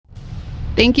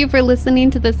Thank you for listening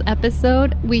to this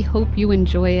episode. We hope you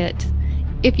enjoy it.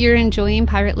 If you're enjoying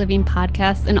Pirate Living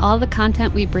Podcast and all the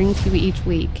content we bring to you each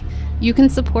week, you can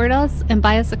support us and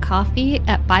buy us a coffee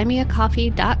at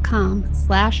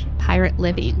buymeacoffee.com/pirate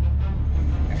living.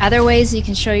 Other ways you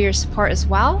can show your support as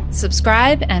well: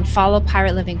 subscribe and follow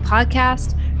Pirate Living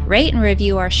Podcast, rate and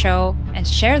review our show, and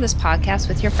share this podcast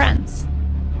with your friends.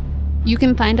 You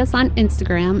can find us on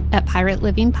Instagram at Pirate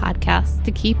Living Podcast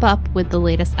to keep up with the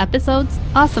latest episodes,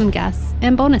 awesome guests,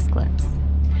 and bonus clips.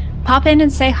 Pop in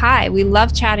and say hi. We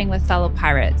love chatting with fellow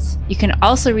pirates. You can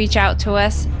also reach out to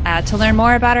us to learn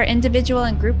more about our individual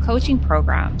and group coaching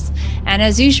programs. And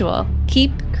as usual,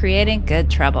 keep creating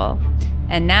good trouble.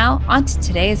 And now, on to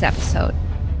today's episode.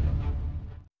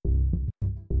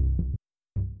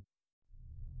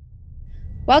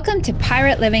 Welcome to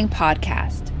Pirate Living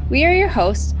Podcast. We are your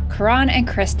hosts, Karan and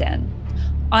Kristen.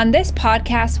 On this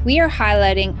podcast, we are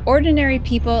highlighting ordinary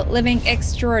people living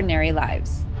extraordinary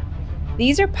lives.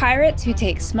 These are pirates who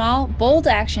take small, bold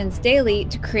actions daily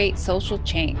to create social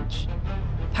change.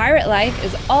 Pirate life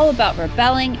is all about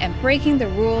rebelling and breaking the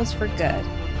rules for good.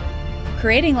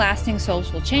 Creating lasting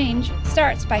social change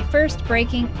starts by first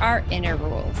breaking our inner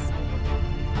rules.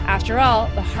 After all,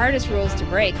 the hardest rules to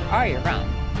break are your own.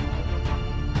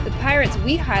 The pirates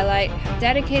we highlight have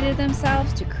dedicated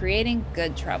themselves to creating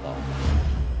good trouble.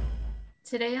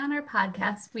 Today on our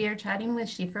podcast, we are chatting with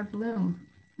Shifra Bloom.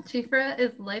 Shifra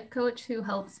is a life coach who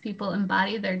helps people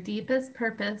embody their deepest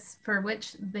purpose for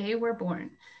which they were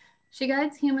born. She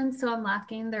guides humans to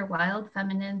unlocking their wild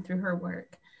feminine through her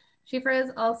work. Shifra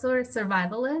is also a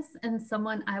survivalist and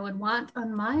someone I would want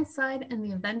on my side in the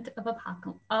event of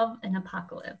an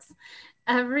apocalypse.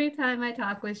 Every time I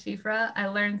talk with Shifra, I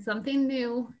learn something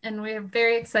new, and we're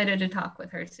very excited to talk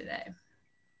with her today.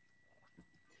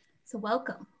 So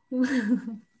welcome.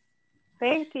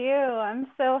 Thank you. I'm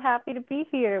so happy to be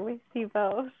here with you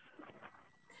both.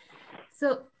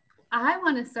 So I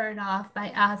want to start off by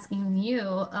asking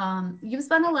you, you've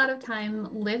spent a lot of time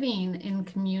living in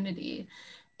community,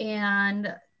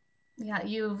 and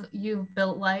you've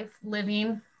built life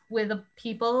living with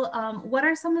people. What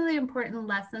are some of the important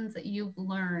lessons that you've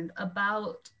learned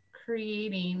about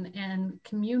creating and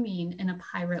communing in a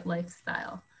pirate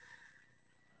lifestyle?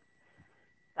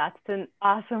 That's an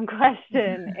awesome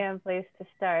question and place to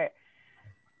start.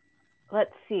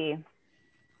 Let's see.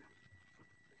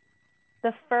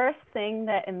 The first thing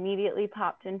that immediately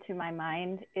popped into my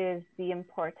mind is the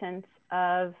importance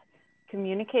of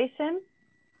communication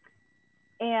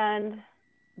and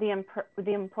the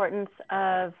importance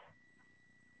of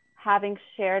having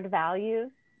shared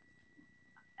values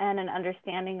and an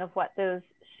understanding of what those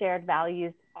shared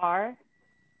values are,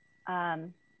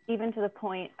 even to the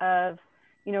point of,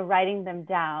 writing them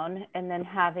down and then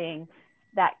having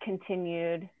that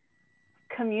continued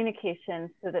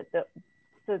communication so that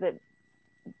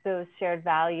those shared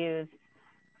values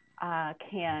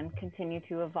can continue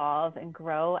to evolve and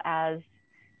grow as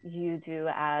you do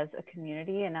as a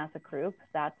community and as a group.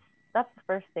 That's the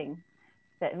first thing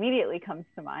that immediately comes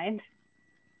to mind.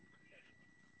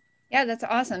 Yeah, that's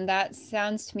awesome. That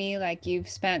sounds to me like you've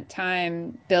spent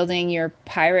time building your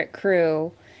pirate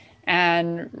crew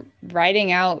and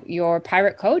writing out your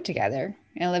pirate code together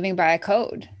and living by a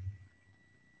code.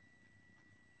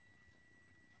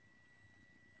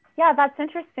 Yeah, that's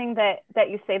interesting that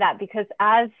you say that, because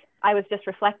as I was just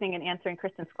reflecting and answering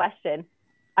Kristen's question,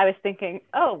 I was thinking,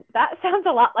 oh, that sounds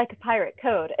a lot like a pirate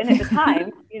code. And at the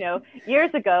time,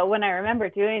 years ago, when I remember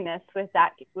doing this with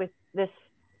this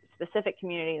specific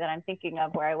community that I'm thinking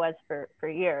of where I was for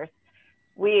years,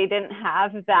 we didn't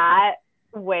have that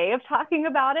way of talking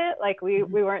about it. Like we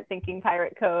weren't thinking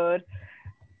pirate code,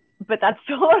 but that's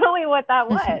totally what that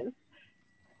was.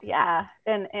 Yeah.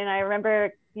 And I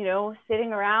remember,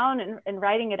 sitting around and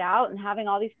writing it out and having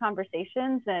all these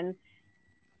conversations, and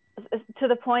to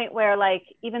the point where, like,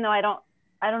 even though I don't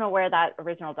know where that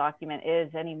original document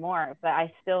is anymore, but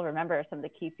I still remember some of the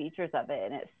key features of it,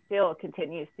 and it still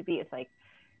continues to be, it's like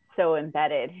so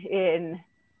embedded in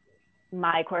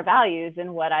my core values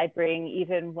and what I bring,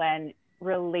 even when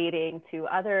relating to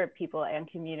other people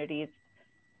and communities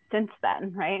since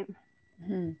then, right?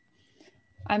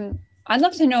 Mm-hmm. I'd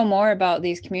love to know more about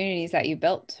these communities that you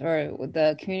built, or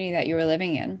the community that you were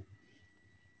living in.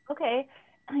 Okay.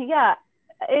 Yeah.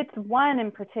 It's one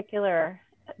in particular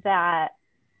that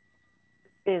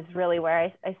is really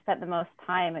where I spent the most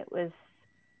time. It was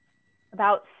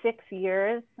about 6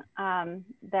 years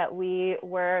that we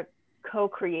were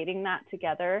co-creating that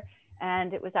together.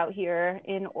 And it was out here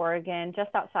in Oregon,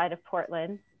 just outside of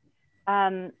Portland.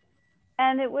 And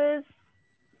it was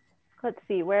let's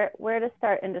see, where to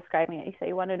start in describing it. You say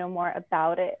you want to know more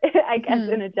about it, I guess,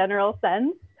 in a general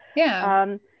sense.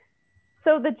 Yeah.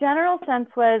 So the general sense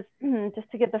was, just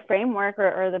to give the framework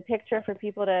or the picture for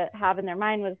people to have in their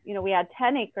mind was, we had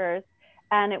 10 acres,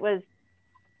 and it was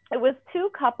two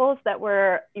couples that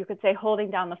were, you could say,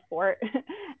 holding down the fort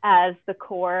as the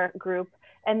core group.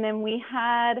 And then we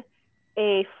had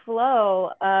a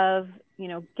flow of,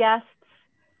 guests,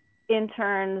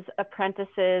 interns,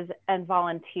 apprentices, and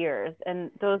volunteers.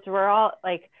 And those are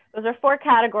 4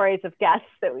 categories of guests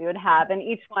that we would have. And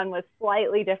each one was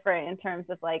slightly different in terms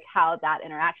of like how that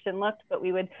interaction looked. But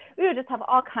we would just have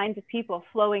all kinds of people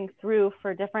flowing through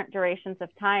for different durations of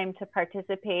time to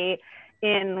participate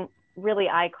in, really,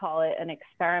 I call it an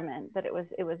experiment, but it was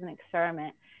an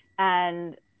experiment.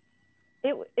 And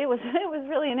it was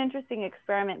really an interesting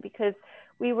experiment because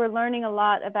we were learning a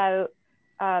lot about,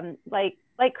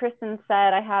 like Kristen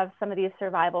said, I have some of these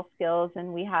survival skills,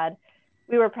 and we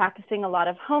were practicing a lot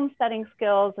of homesteading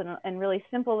skills and really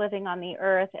simple living on the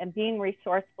earth and being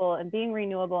resourceful and being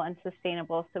renewable and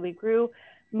sustainable. So we grew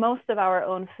most of our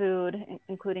own food,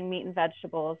 including meat and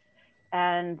vegetables.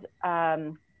 And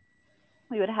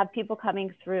we would have people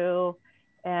coming through,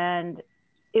 and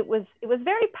it was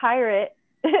very pirate,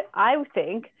 I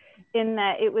think, in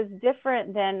that it was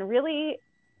different than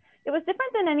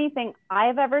anything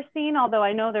I've ever seen, although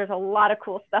I know there's a lot of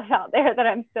cool stuff out there that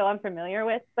I'm still unfamiliar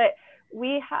with. But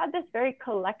we had this very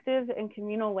collective and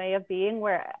communal way of being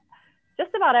where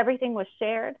just about everything was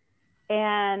shared.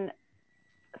 And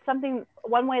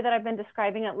one way that I've been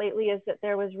describing it lately is that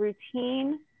there was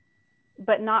routine,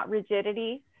 but not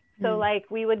rigidity. So like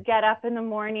we would get up in the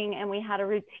morning and we had a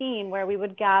routine where we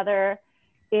would gather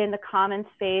in the common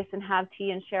space and have tea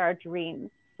and share our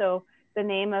dreams. So the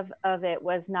name of it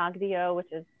was Nagdio,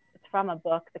 it's from a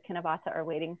book, The Kinabata Are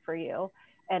Waiting for You.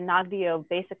 And Nagdio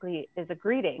basically is a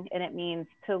greeting, and it means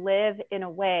to live in a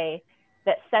way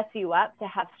that sets you up to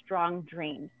have strong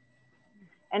dreams.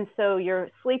 And so your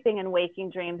sleeping and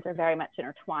waking dreams are very much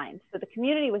intertwined. So the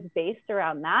community was based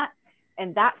around that,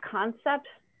 and that concept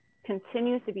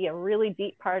continues to be a really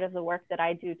deep part of the work that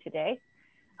I do today.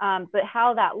 But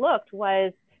how that looked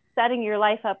was setting your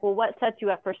life up. Well, what sets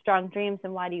you up for strong dreams,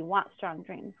 and why do you want strong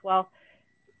dreams? Well,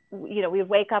 we'd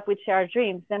wake up, we'd share our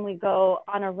dreams, then we'd go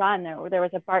on a run. There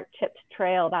was a bark chipped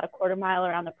trail about a quarter mile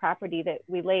around the property that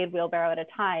we laid wheelbarrow at a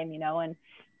time, and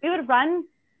we would run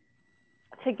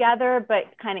together, but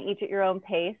kind of each at your own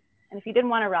pace. And if you didn't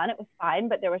want to run, it was fine,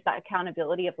 but there was that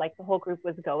accountability of like the whole group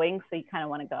was going, so you kind of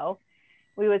want to go.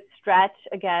 We would stretch,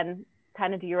 again,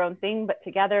 kind of do your own thing, but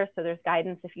together. So there's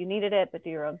guidance if you needed it, but do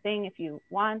your own thing if you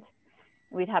want.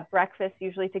 We'd have breakfast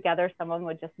usually together. Someone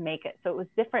would just make it. So it was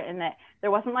different in that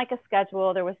there wasn't like a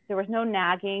schedule. There was no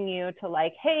nagging you to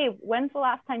like, hey, when's the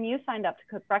last time you signed up to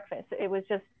cook breakfast? It was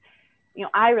just,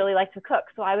 I really like to cook.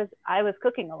 So I was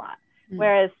cooking a lot.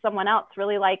 Whereas someone else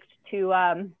really liked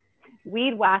to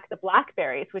weed whack the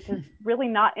blackberries, which is really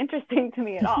not interesting to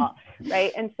me at all.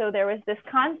 Right. And so there was this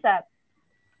concept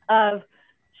of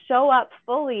show up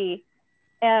fully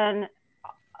and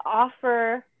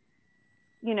offer,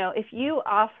 if you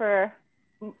offer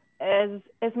as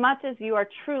much as you are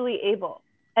truly able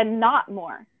and not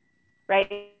more,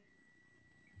 right?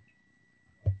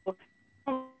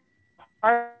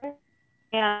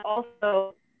 And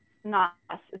also not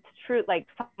less. It's true, like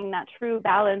finding that true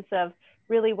balance of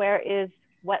really where is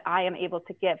what I am able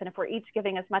to give. And if we're each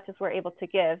giving as much as we're able to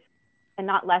give, and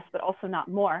not less, but also not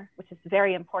more, which is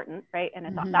very important, right? And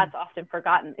that's often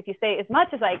forgotten. If you say as much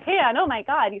as I can, oh my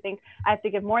God, you think I have to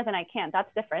give more than I can. That's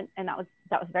different, and that was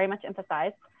very much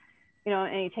emphasized,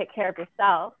 and you take care of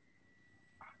yourself.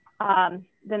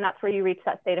 Then that's where you reach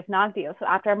that state of Nagdio. So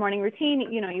after our morning routine,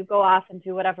 you go off and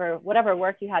do whatever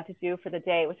work you had to do for the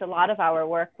day, which a lot of our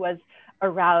work was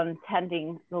around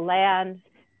tending the land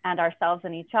and ourselves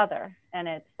and each other. And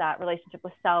it's that relationship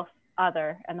with self,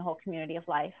 other, and the whole community of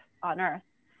life on earth.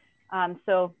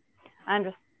 So I'm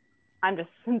just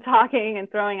talking and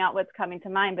throwing out what's coming to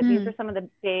mind, but these are some of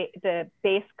the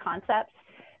base concepts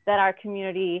that our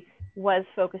community was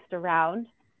focused around.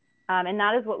 And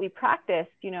that is what we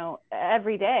practiced,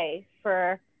 every day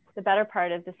for the better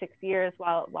part of the 6 years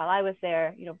while I was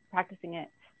there, practicing it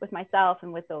with myself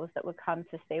and with those that would come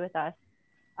to stay with us.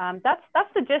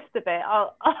 That's the gist of it.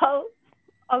 I'll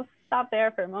stop there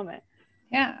for a moment.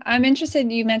 Yeah, I'm interested.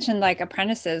 You mentioned like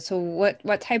apprentices. So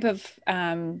what type of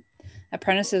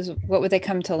apprentices, what would they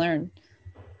come to learn?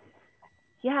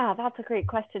 Yeah, that's a great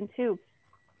question too.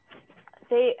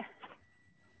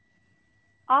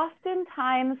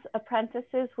 Oftentimes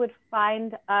apprentices would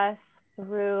find us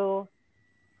through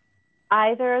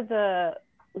either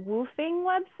WWOOFing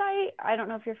website. I don't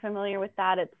know if you're familiar with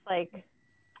that. It's like,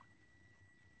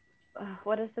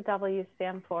 what does the W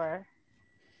stand for?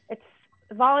 It's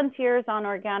Volunteers on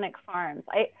Organic Farms.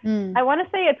 I want to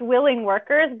say it's willing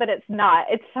workers, but it's not.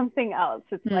 It's something else.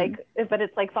 It's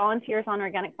like Volunteers on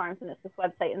Organic Farms, and it's this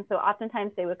website. And so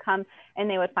oftentimes they would come and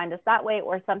they would find us that way,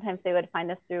 or sometimes they would find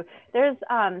us through. There's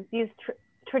these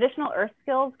traditional earth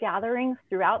skills gatherings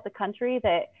throughout the country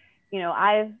that, you know,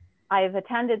 I've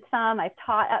attended some, I've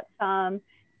taught at some,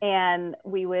 and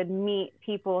we would meet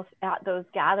people at those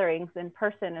gatherings in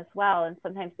person as well. And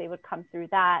sometimes they would come through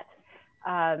that.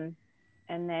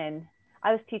 And then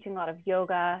I was teaching a lot of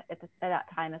yoga at that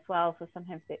time as well. So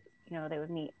sometimes they would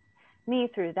meet me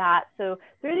through that. So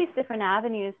through these different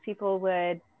avenues, people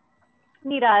would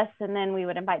meet us, and then we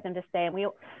would invite them to stay. And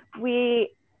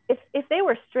if they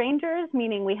were strangers,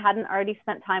 meaning we hadn't already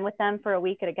spent time with them for a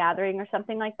week at a gathering or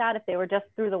something like that, if they were just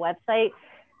through the website,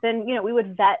 then, you know, we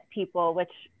would vet people,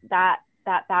 which that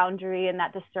boundary and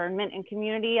that discernment in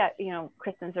community, you know,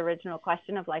 Kristen's original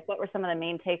question of like, what were some of the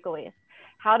main takeaways?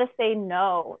 How to say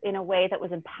no in a way that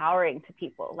was empowering to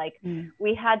people. Like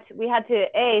we had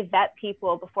to vet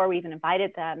people before we even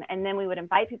invited them. And then we would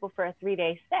invite people for a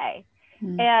 3-day stay.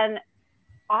 And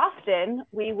often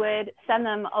we would send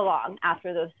them along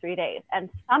after those 3 days. And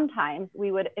sometimes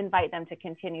we would invite them to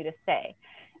continue to stay.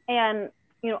 And,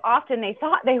 you know, often they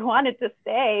thought they wanted to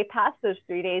stay past those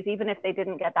 3 days, even if they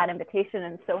didn't get that invitation.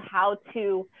 And so how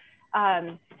to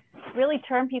really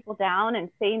turn people down and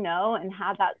say no and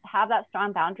have that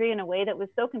strong boundary in a way that was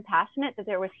so compassionate that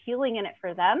there was healing in it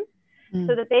for them,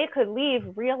 so that they could leave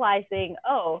realizing,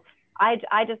 oh,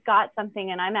 I just got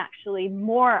something and I'm actually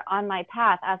more on my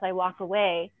path as I walk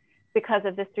away because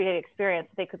of this 3-day experience.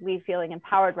 They could leave feeling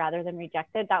empowered rather than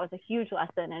rejected. That was a huge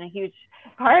lesson and a huge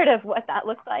part of what that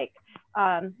looked like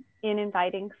in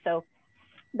inviting. So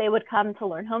they would come to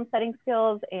learn homesteading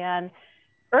skills and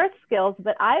earth skills,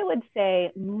 but I would say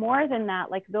more than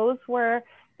that, like those were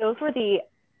the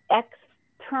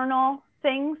external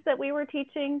things that we were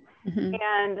teaching.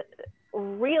 And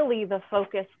really the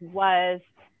focus was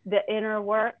the inner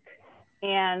work,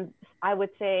 and I would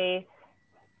say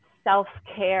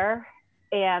self-care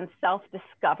and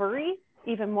self-discovery,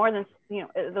 even more than, you know,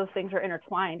 those things are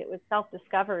intertwined. It was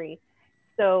self-discovery.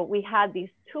 So we had these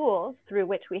tools through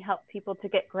which we helped people to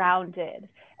get grounded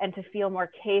and to feel more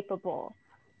capable.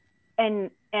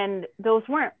 And those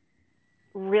weren't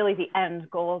really the end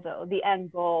goal, though. The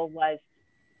end goal was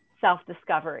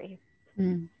self-discovery.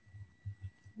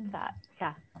 That,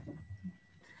 yeah.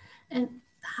 And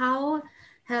how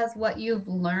has what you've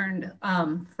learned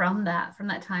from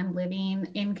that time living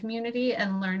in community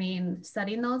and learning,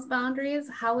 setting those boundaries,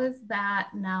 how is that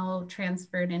now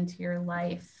transferred into your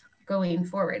life going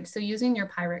forward? So using your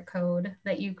pirate code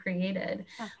that you created,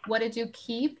 what did you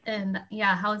keep, and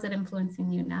how is it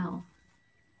influencing you now?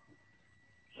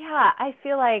 Yeah, I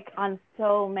feel like on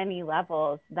so many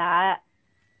levels that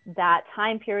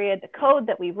time period, the code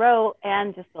that we wrote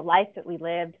and just the life that we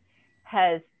lived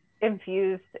has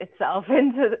infused itself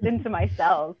into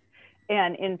myself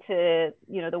and into,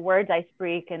 you know, the words I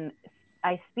speak and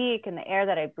the air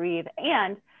that I breathe.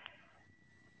 And,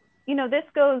 you know, this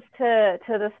goes to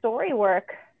the story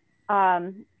work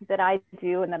that I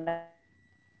do, and then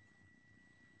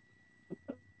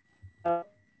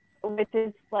which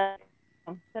is like,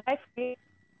 did I freeze?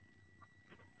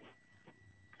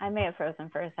 I may have frozen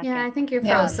for a second. Yeah, I think you're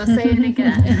froze, so say it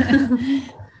again.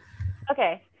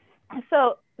 Okay,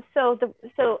 so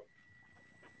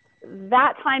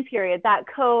that time period, that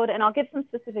code, and I'll give some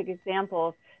specific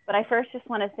examples, but I first just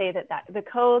want to say that the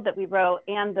code that we wrote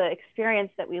and the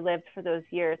experience that we lived for those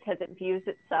years has infused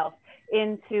itself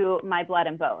into my blood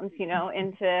and bones, you know,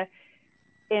 into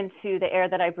the air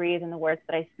that I breathe and the words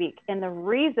that I speak. And the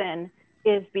reason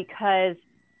is because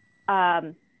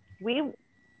we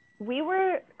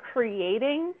were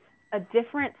creating a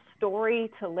different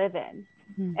story to live in.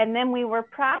 And then we were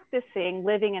practicing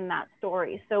living in that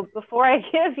story. So before I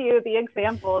give you the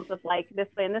examples of like this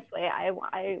way and this way,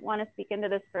 I want to speak into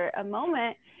this for a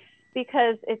moment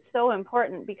because it's so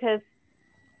important. Because,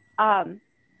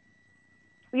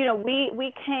 you know,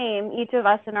 we came, each of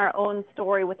us in our own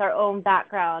story with our own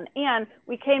background, and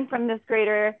we came from this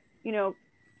greater, you know,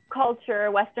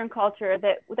 culture, Western culture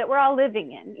that we're all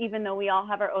living in, even though we all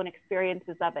have our own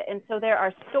experiences of it. And so there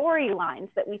are storylines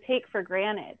that we take for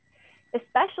granted,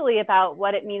 especially about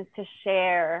what it means to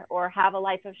share or have a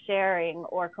life of sharing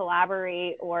or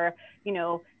collaborate or, you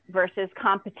know, versus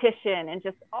competition, and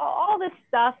just all this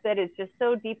stuff that is just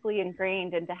so deeply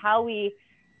ingrained into how we,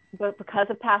 but because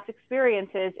of past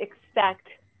experiences, expect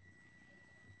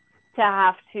to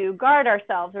have to guard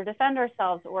ourselves or defend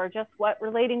ourselves, or just what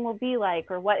relating will be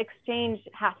like, or what exchange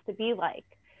has to be like.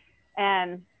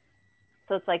 And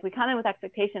so it's like we come in with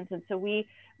expectations. And so we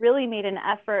really made an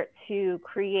effort to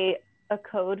create a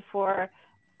code for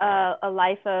a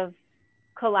life of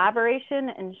collaboration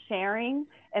and sharing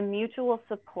and mutual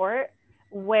support,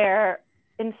 where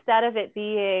instead of it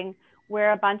being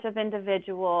we're a bunch of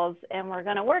individuals and we're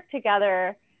going to work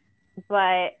together,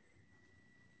 but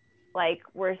like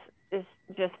we're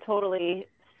just totally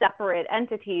separate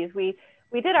entities, we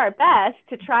did our best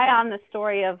to try on the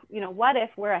story of, you know, what if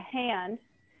we're a hand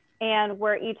and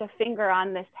we're each a finger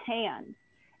on this hand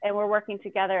and we're working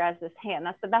together as this hand.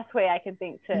 That's the best way I can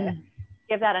think to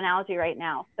give that analogy right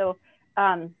now. So,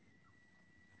 but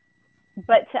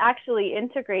to actually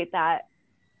integrate that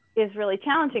is really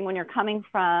challenging when you're coming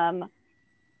from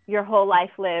your whole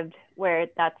life lived where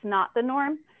that's not the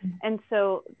norm. And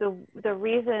so the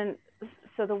reason,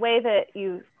 so the way that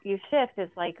you shift is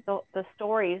like the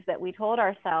stories that we told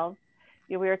ourselves.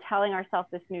 You know, we were telling ourselves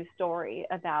this new story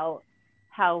about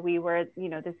how we were, you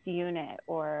know, this unit,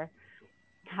 or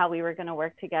how we were going to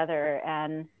work together.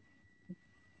 And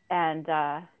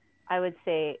I would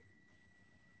say,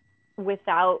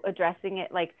 without addressing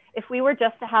it, like if we were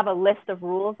just to have a list of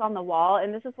rules on the wall,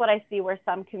 and this is what I see where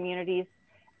some communities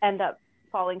end up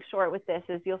falling short with this,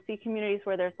 is you'll see communities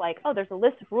where there's like, oh, there's a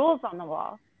list of rules on the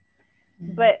wall,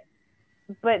 but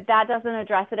that doesn't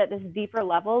address it at this deeper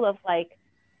level of like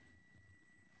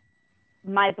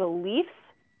my beliefs,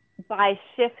 by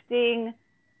shifting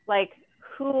like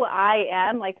who I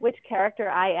am, like which character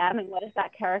I am, and what does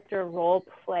that character role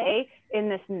play in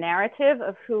this narrative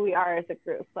of who we are as a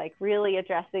group, like really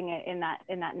addressing it in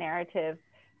that narrative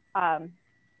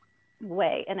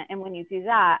way. And when you do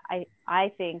that,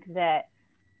 I think that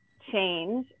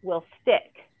change will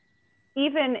stick,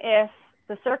 even if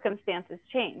the circumstances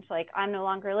change. Like I'm no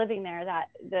longer living there, that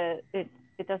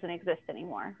it doesn't exist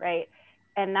anymore, right?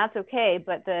 And that's okay,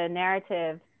 but the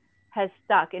narrative has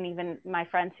stuck. And even my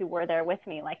friends who were there with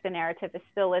me, like the narrative is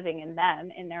still living in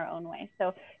them in their own way.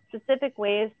 So specific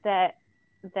ways that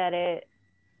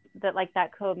like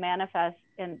that code manifests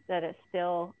and that it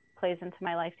still plays into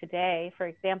my life today, for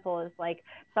example, is like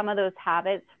some of those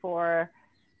habits for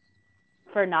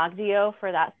Nagdio,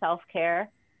 for that self-care.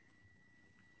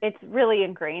 It's really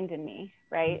ingrained in me,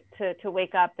 right? To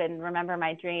wake up and remember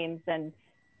my dreams and,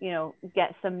 you know,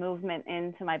 get some movement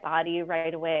into my body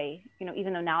right away. You know,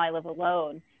 even though now I live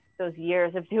alone, those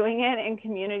years of doing it in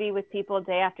community with people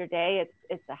day after day,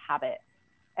 it's a habit.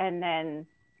 And then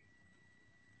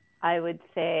I would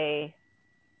say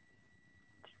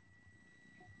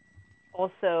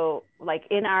also, like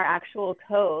in our actual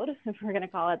code, if we're going to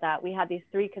call it that, we had these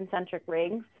 3 concentric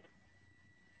rings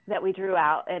that we drew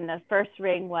out. And the first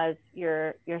ring was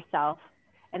yourself.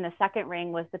 And the second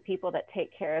ring was the people that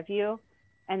take care of you.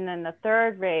 And then the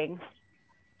third ring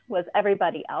was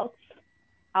everybody else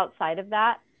outside of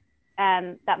that.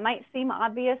 And that might seem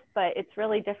obvious, but it's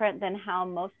really different than how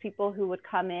most people who would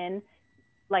come in,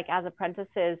 like as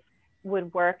apprentices,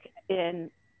 would work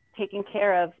in taking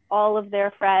care of all of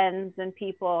their friends and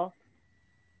people,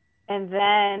 and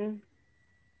then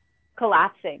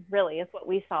collapsing, really, is what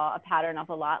we saw a pattern of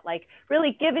a lot, like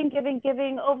really giving,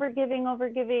 over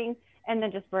giving, and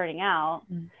then just burning out.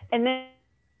 And then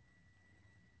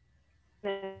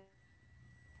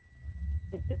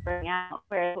burning out,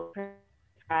 where what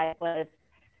prescribed was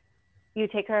you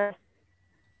take care,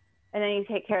 and then you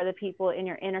take care of the people in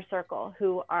your inner circle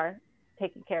who are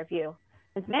taking care of you.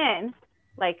 And then,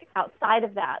 like outside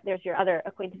of that, there's your other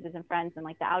acquaintances and friends and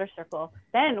like the outer circle.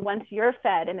 Then once you're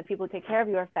fed and the people who take care of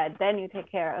you are fed, then you take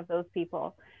care of those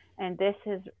people. And this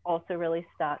has also really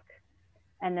stuck.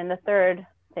 And then the third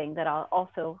thing that I'll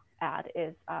also add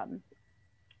is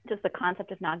just the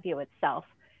concept of Nagdio itself,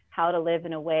 how to live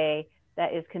in a way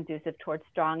that is conducive towards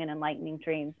strong and enlightening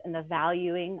dreams. And the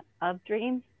valuing of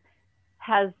dreams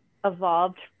has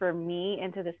evolved for me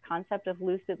into this concept of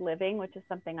lucid living, which is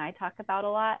something I talk about a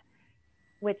lot,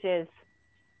 which is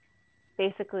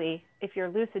basically, if you're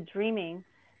lucid dreaming,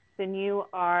 then you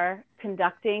are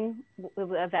conducting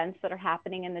the events that are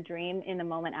happening in the dream in the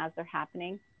moment as they're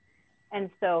happening. And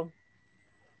so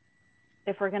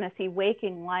if we're going to see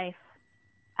waking life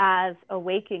as a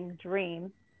waking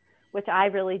dream, which I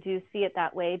really do see it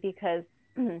that way, because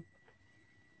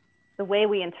the way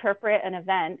we interpret an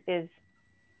event is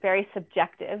very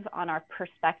subjective on our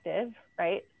perspective,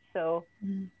 right? So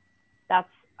that's,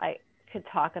 I could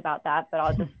talk about that, but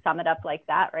I'll just sum it up like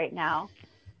that right now.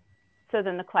 So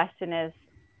then the question is,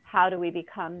 how do we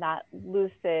become that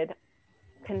lucid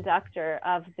conductor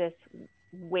of this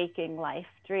waking life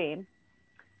dream?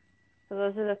 So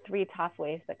those are the three top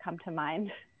ways that come to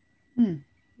mind. Hmm.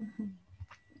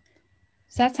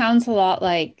 So that sounds a lot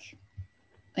like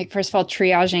first of all,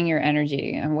 triaging your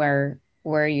energy and where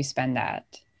you spend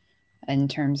that in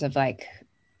terms of like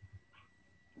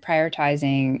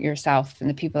prioritizing yourself and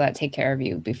the people that take care of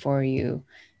you before you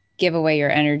give away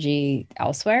your energy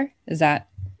elsewhere. Is that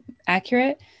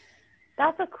accurate?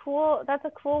 That's a cool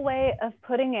way of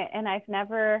putting it. And I've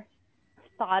never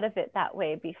thought of it that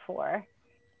way before,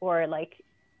 or like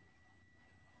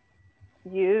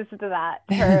used that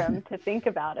term to think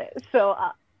about it. So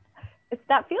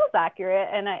that feels accurate,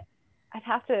 and I'd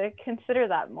have to consider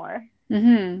that more.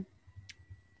 Mm-hmm.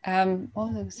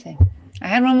 What was I saying? I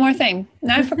had one more thing.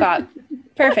 Now I forgot.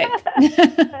 Perfect.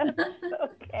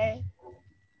 Okay.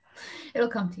 It'll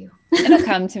come to you. It'll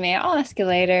come to me. I'll ask you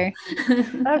later.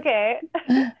 Okay.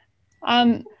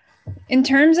 In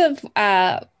terms of,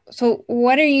 so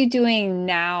what are you doing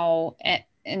now,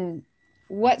 and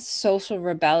what social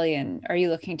rebellion are you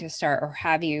looking to start, or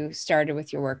have you started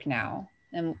with your work now?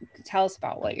 And tell us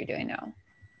about what you're doing now.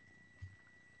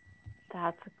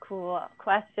 That's a cool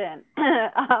question.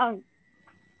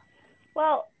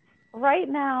 Well, right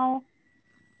now,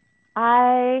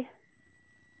 I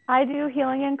do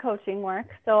healing and coaching work.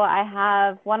 So I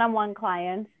have one-on-one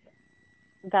clients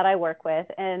that I work with,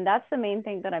 and that's the main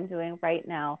thing that I'm doing right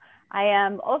now. I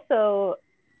am also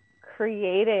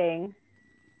creating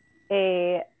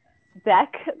a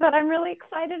deck that I'm really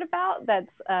excited about. That's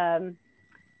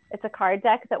it's a card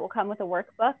deck that will come with a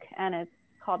workbook, and it's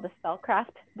called the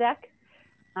Spellcraft deck,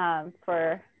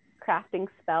 for crafting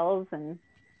spells and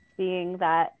being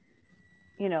that,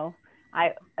 you know,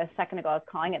 a second ago I was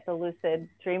calling it the lucid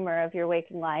dreamer of your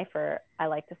waking life, or I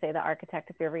like to say the architect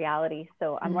of your reality.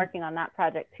 So I'm working on that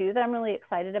project too that I'm really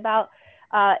excited about.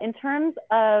 In terms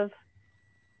of,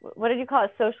 what did you call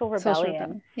it? Social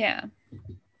rebellion. Yeah.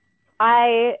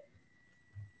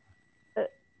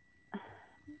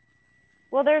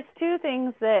 Well, there's two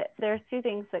things that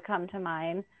come to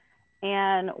mind.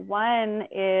 And one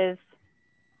is,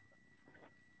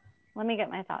 let me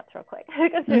get my thoughts real quick,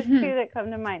 because there's two that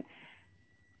come to mind.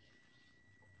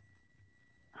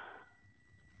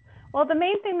 Well, the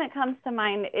main thing that comes to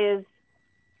mind is,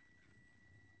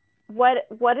 what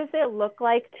does it look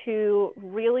like to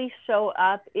really show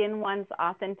up in one's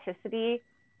authenticity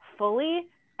fully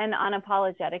and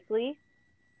unapologetically?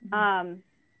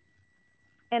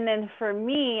 And then for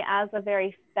me, as a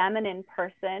very feminine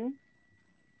person,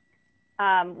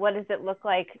 what does it look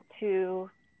like to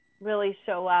really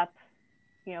show up,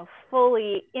 you know,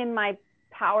 fully in my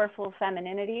powerful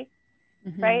femininity,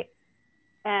 right?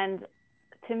 And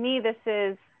to me, this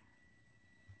is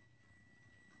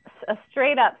a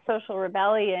straight up social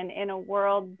rebellion in a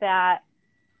world that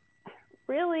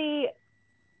really,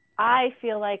 I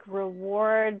feel like,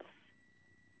 rewards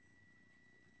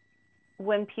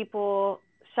when people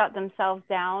shut themselves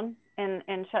down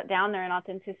and shut down their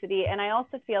inauthenticity. And I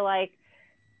also feel like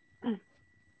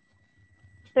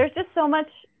there's just so much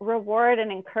reward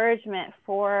and encouragement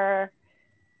for,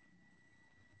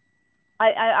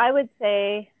 I would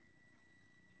say,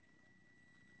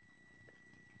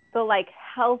 the like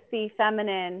healthy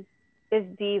feminine is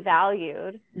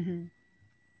devalued.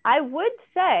 I would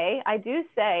say, I do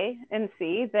say and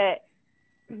see that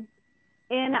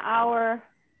in our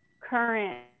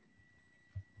current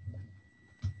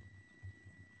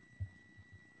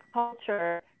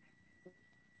culture,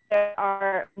 there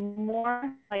are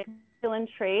more like masculine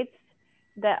traits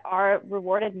that are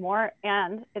rewarded more,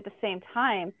 and at the same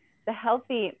time, the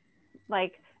healthy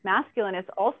like masculine is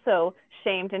also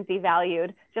shamed and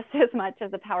devalued just as much as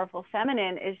the powerful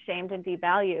feminine is shamed and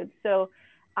devalued. So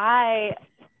I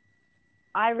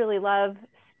really love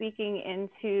speaking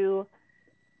into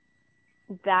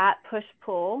that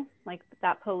push-pull, like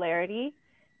that polarity,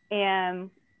 and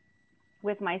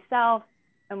with myself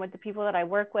and with the people that I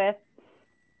work with,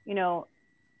 you know,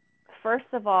 first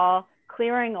of all,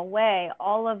 clearing away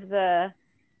all of the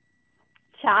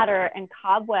chatter and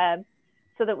cobwebs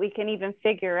so that we can even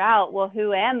figure out, well,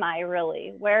 who am I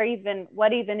really? What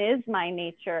even is my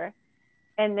nature?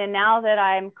 And then now that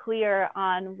I'm clear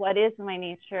on what is my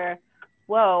nature,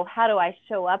 whoa, how do I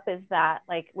show up as that?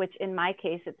 Like, which in my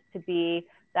case, it's to be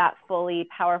that fully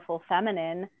powerful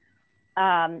feminine.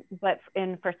 But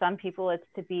for some people, it's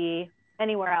to be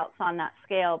anywhere else on that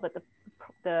scale. But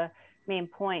the main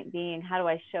point being, how do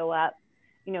I show up,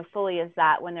 you know, fully as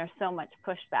that when there's so much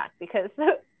pushback? Because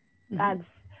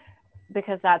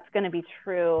that's going to be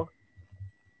true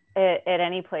at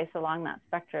any place along that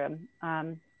spectrum.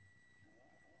 And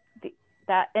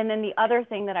then the other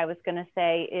thing that I was going to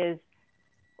say is,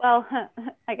 well,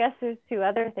 I guess there's two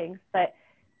other things, but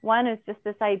One is just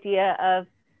this idea of,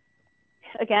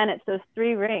 again, it's those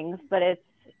 3 rings, but it's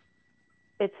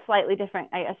slightly different.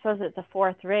 I suppose it's the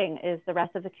 4th ring is the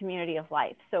rest of the community of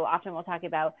life. So often we'll talk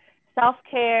about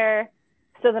self-care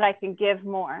so that I can give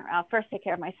more. I'll first take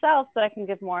care of myself so that I can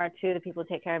give more to the people who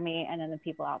take care of me, and then the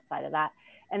people outside of that.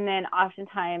 And then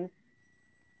oftentimes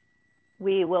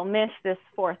we will miss this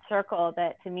 4th circle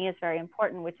that to me is very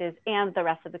important, which is, and the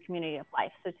rest of the community of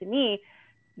life. So to me,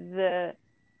 the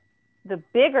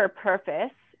bigger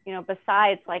purpose, you know,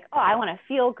 besides like, oh, I want to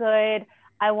feel good,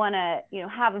 I want to, you know,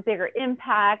 have a bigger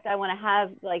impact, I want to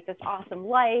have like this awesome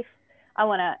life, I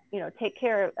want to, you know, take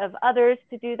care of others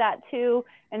to do that too.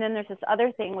 And then there's this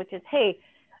other thing, which is, hey,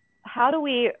 how do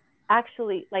we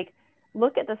actually like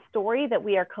look at the story that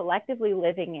we are collectively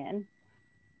living in,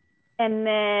 and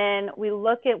then we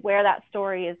look at where that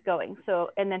story is going.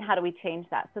 So, and then how do we change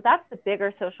that? So that's the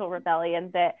bigger social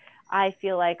rebellion that I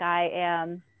feel like I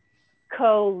am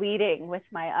co-leading with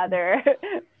my other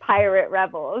pirate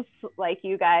rebels like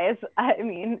you guys. I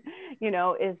mean, you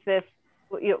know, is this,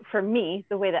 you know, for me,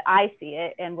 the way that I see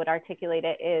it and would articulate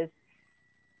it is,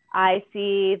 I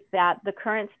see that the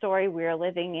current story we're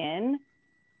living in,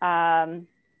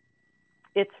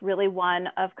 it's really one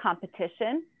of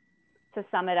competition. To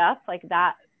sum it up, like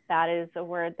that is a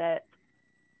word that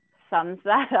sums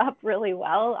that up really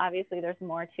well. Obviously there's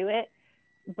more to it,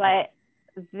 but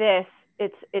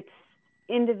it's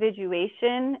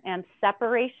individuation and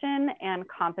separation and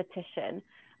competition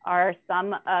are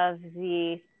some of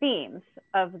the themes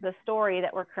of the story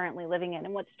that we're currently living in.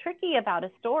 And what's tricky about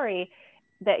a story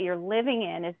that you're living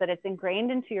in is that it's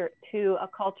ingrained into a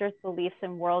culture's beliefs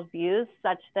and worldviews,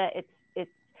 such that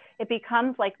it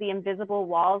becomes like the invisible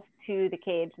walls to the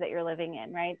cage that you're living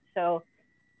in, right? So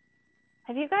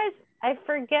have you guys, I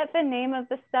forget the name of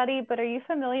the study, but are you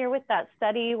familiar with that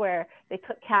study where they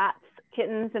put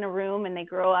kittens in a room and they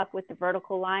grow up with the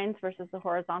vertical lines versus the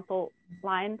horizontal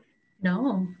lines?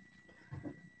 No.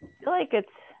 I feel like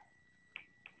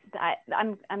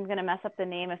I'm going to mess up the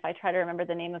name if I try to remember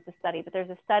the name of the study, but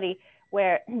there's a study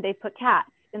where they put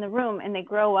cats in the room and they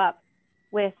grow up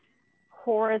with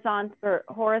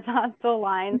horizontal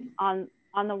lines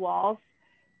on the walls,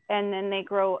 and then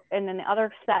the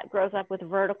other set grows up with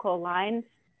vertical lines,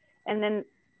 and then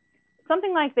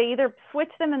something like they either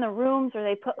switch them in the rooms or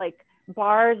they put like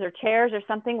bars or chairs or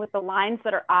something with the lines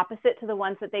that are opposite to the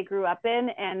ones that they grew up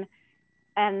in,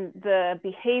 and the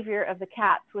behavior of the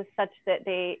cats was such that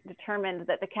they determined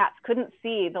that the cats couldn't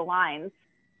see the lines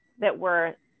that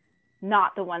were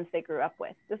not the ones they grew up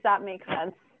with. Does that make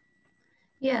sense?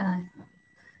 Yeah.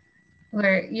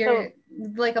 Where you're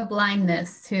like a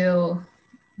blindness to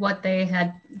what they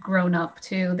had grown up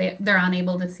to. They're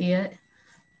unable to see it.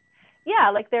 Yeah,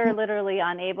 like they're literally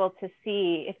unable to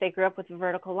see. If they grew up with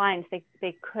vertical lines,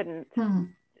 they couldn't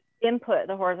input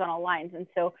the horizontal lines. And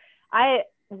so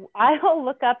I'll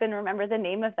look up and remember the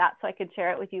name of that so I could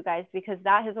share it with you guys, because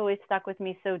that has always stuck with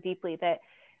me so deeply, that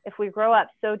if we grow up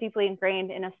so deeply ingrained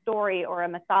in a story or a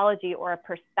mythology or a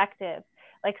perspective,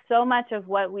 like so much of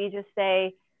what we just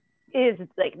say is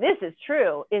like, this is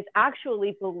true, is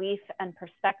actually belief and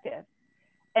perspective.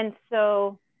 And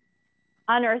so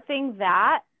unearthing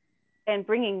that and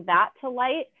bringing that to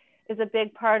light is a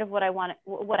big part of what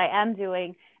I am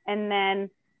doing. And then,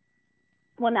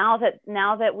 well, now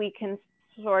that we can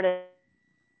sort of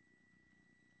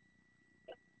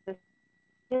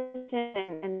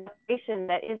and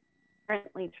that is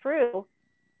currently true,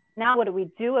 now what do we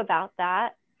do about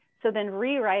that? So then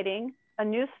rewriting a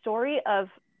new story of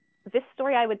this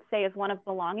story, I would say, is one of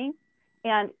belonging,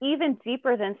 and even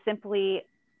deeper than simply,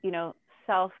 you know,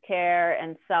 self-care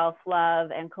and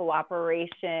self-love and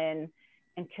cooperation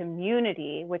and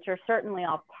community, which are certainly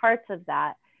all parts of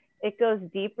that. It goes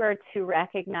deeper to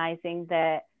recognizing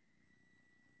that,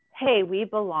 hey, we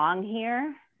belong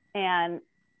here. And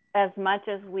as much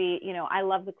as we, you know, I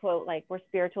love the quote, like, we're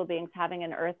spiritual beings having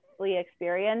an earthly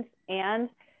experience, and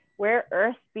we're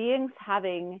earth beings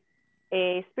having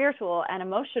a spiritual and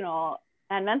emotional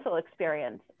and mental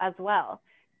experience as well.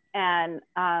 And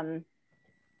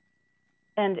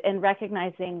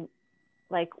recognizing,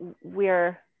 like,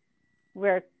 we're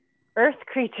earth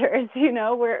creatures, you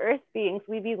know, we're earth beings,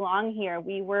 we belong here,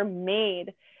 we were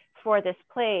made for this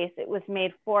place, it was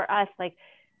made for us, like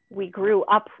we grew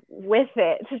up with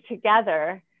it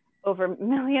together over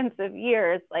millions of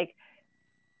years, like,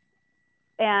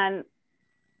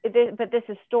 but this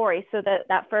is story. So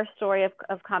that first story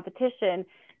of competition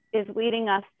is leading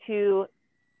us to,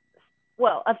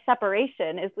 well, of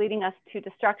separation is leading us to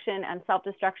destruction and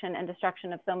self-destruction and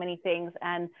destruction of so many things.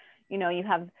 And, you know, you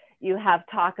have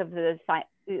talk of the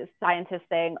scientists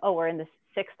saying, oh, we're in this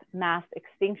sixth mass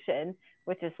extinction,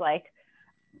 which is like,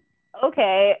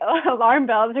 okay, alarm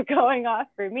bells are going off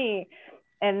for me.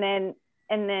 And then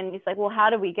he's like, well, how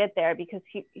do we get there? Because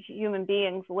human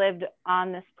beings lived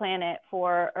on this planet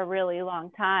for a really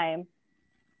long time.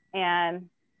 And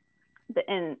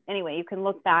anyway, you can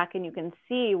look back and you can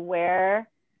see where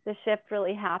the shift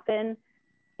really happened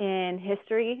in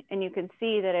history. And you can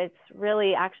see that it's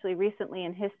really actually recently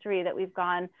in history that we've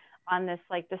gone on this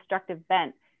like destructive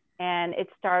bent. And it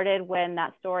started when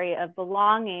that story of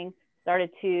belonging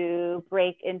started to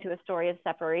break into a story of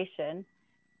separation.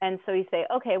 And so you say,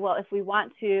 okay, well, if we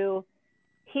want to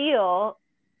heal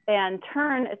and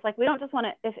turn, it's like, we don't just want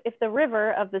to, if the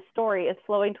river of the story is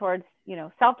flowing towards, you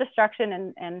know,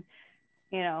 self-destruction and,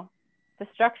 you know,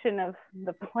 destruction of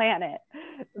the planet,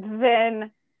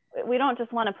 then we don't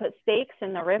just want to put stakes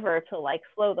in the river to like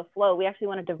slow the flow. We actually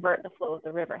want to divert the flow of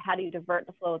the river. How do you divert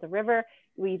the flow of the river?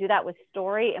 We do that with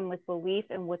story and with belief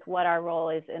and with what our role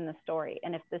is in the story.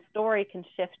 And if the story can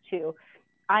shift to,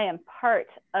 I am part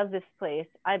of this place,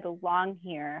 I belong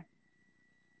here,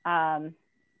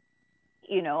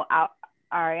 you know,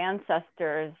 our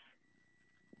ancestors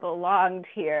belonged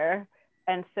here,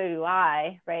 and so do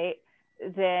I, right?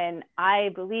 Then I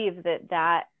believe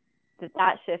that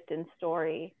shift in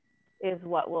story is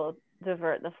what will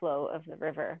divert the flow of the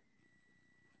river.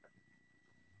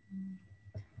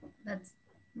 That's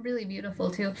really beautiful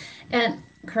too. And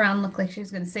Karan looked like she was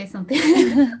going to say something.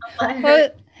 Well,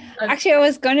 actually, I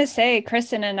was going to say,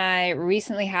 Kristen and I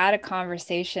recently had a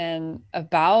conversation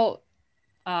about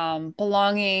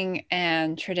belonging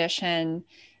and tradition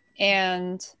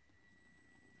and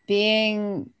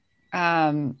being,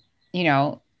 you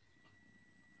know,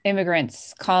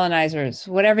 immigrants, colonizers,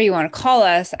 whatever you want to call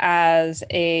us, as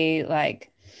a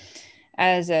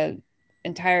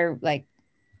entire, like,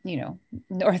 you know,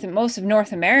 most of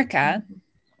North America,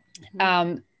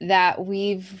 that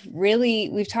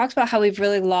we've talked about how we've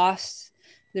really lost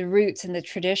the roots and the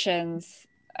traditions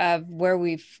of where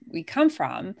we come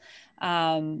from,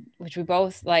 which we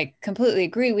both like completely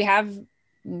agree. We have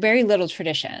very little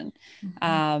tradition.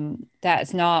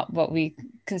 That's not what we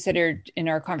considered in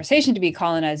our conversation to be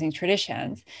colonizing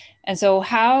traditions. And so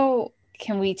how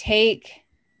can we take,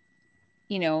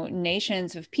 you know,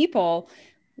 nations of people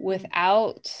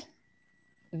without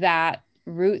that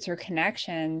roots or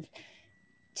connections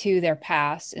to their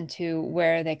past and to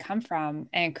where they come from,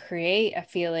 and create a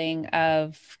feeling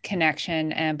of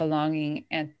connection and belonging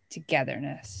and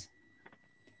togetherness?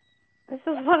 This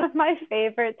is one of my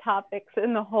favorite topics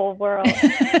in the whole world.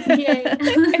 Yay.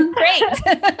 Great.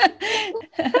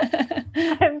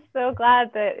 I'm so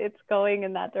glad that it's going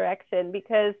in that direction,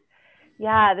 because,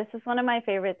 yeah, this is one of my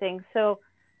favorite things. So,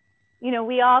 you know,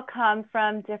 we all come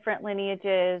from different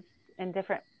lineages and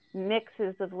different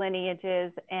mixes of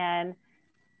lineages, and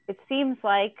it seems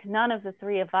like none of the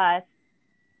three of us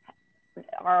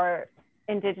are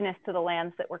indigenous to the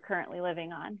lands that we're currently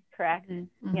living on, correct?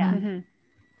 Mm-hmm. Yeah. Mm-hmm.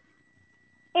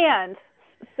 And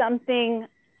something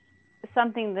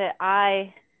that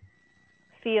I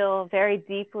feel very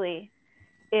deeply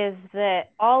is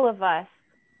that all of us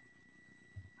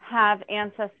have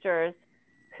ancestors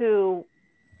who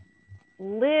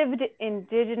lived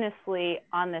indigenously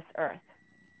on this earth.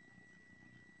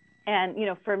 And, you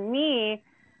know, for me,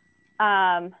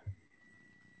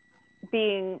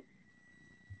 being,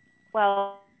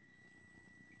 well,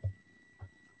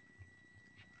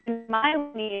 in my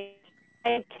lineage,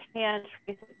 I can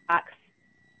trace it back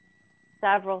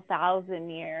several thousand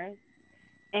years,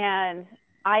 and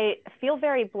I feel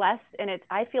very blessed. And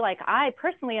I feel like I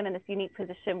personally am in this unique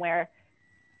position where,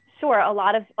 sure, a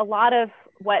lot of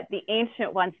what the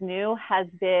ancient ones knew has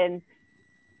been,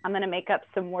 I'm going to make up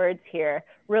some words here,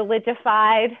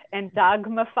 religified and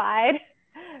dogmified,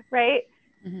 right?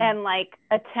 Mm-hmm. And like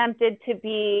attempted to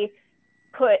be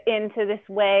put into this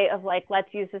way of like,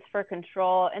 let's use this for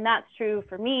control. And that's true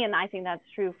for me. And I think that's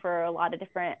true for a lot of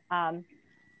different,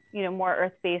 you know, more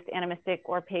earth-based animistic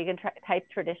or pagan type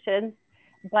traditions.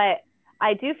 But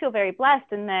I do feel very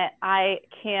blessed in that I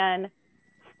can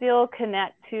still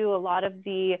connect to a lot of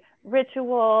the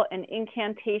ritual and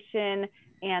incantation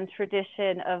and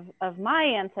tradition of my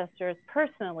ancestors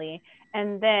personally.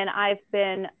 And then I've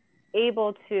been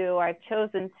able to, or I've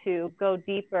chosen to go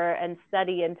deeper and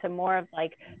study into more of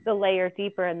like the layer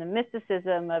deeper in the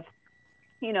mysticism of,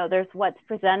 you know, there's what's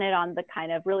presented on the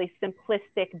kind of really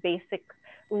simplistic, basic,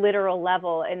 literal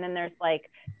level. And then there's like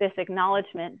this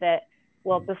acknowledgement that,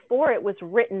 well, before it was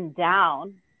written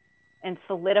down and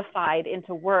solidified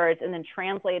into words and then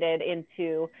translated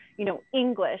into, you know,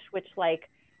 English, which like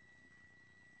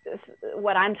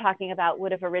what I'm talking about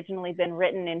would have originally been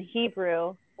written in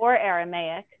Hebrew or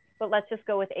Aramaic, but let's just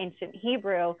go with ancient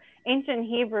Hebrew. Ancient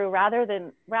Hebrew, rather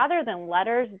than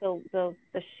letters, the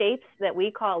shapes that we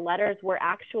call letters were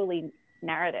actually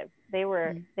narratives. They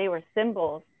were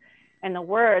symbols, and the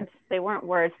words, they weren't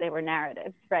words, they were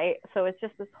narratives, right? So it's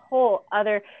just this whole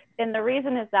other, and the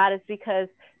reason is because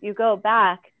you go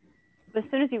back, as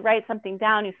soon as you write something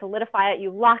down, you solidify it,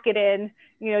 you lock it in,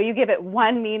 you give it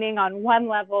one meaning on one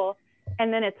level,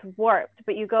 and then it's warped.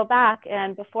 But you go back,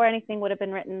 and before anything would have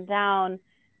been written down,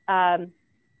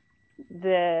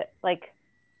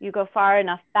 you go far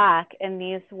enough back, and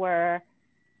these were,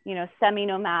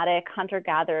 semi-nomadic,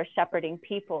 hunter-gatherer, shepherding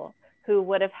people who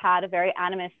would have had a very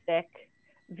animistic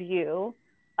view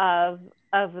of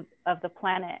the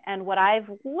planet. And what I've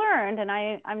learned, and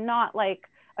I'm not like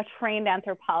a trained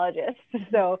anthropologist,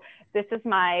 so this is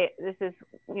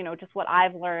just what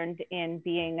I've learned in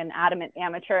being an adamant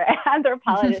amateur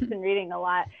anthropologist and reading a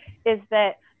lot, is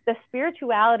that the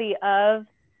spirituality of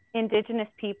indigenous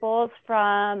peoples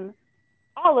from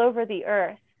all over the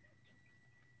earth,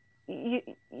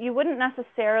 you wouldn't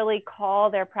necessarily call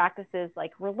their practices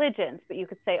like religions, but you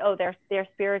could say, oh, they're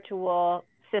spiritual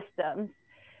systems.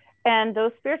 And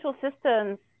those spiritual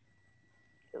systems,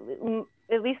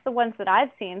 at least the ones that I've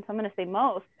seen, so I'm going to say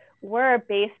most, were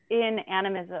based in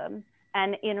animism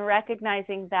and in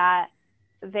recognizing that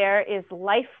there is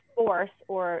life force,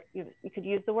 or you could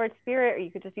use the word spirit, or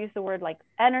you could just use the word like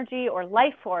energy or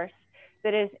life force,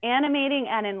 that is animating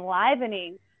and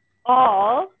enlivening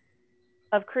all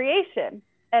of creation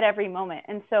at every moment.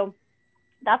 And so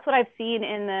that's what I've seen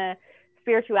in the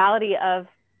spirituality of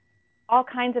all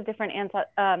kinds of different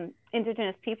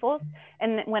indigenous peoples.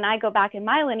 And when I go back in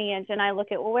my lineage and I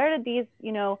look at, well, where did these,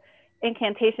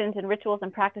 incantations and rituals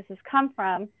and practices come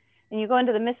from? And you go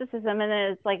into the mysticism, and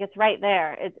it's like, it's right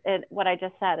there. It's what I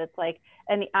just said. It's like,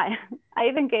 and I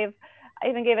even gave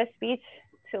a speech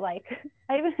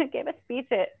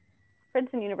at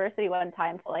Princeton University one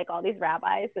time to like all these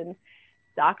rabbis and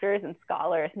doctors and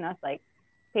scholars. And I was like,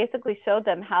 basically showed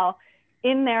them how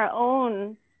in their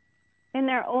own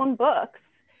books,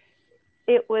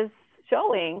 it was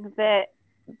showing that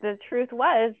the truth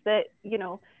was that,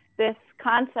 this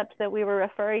concept that we were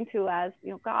referring to as,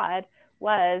 God,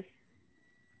 was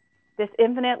this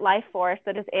infinite life force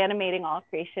that is animating all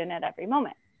creation at every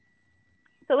moment.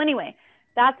 So anyway,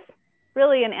 that's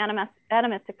really an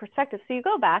animistic perspective. So you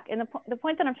go back, and the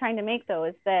point that I'm trying to make, though,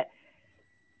 is that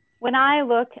when I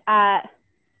look at,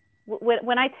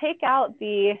 when I take out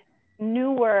the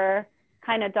newer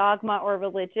kind of dogma or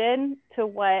religion to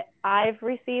what I've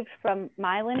received from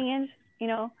my lineage,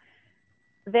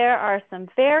 there are some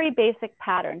very basic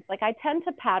patterns. Like, I tend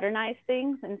to patternize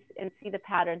things and see the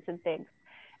patterns in things.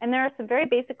 And there are some very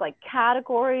basic like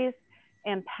categories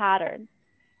and patterns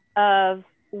of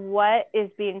what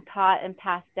is being taught and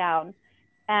passed down.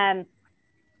 And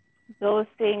those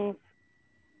things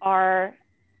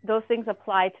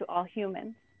apply to all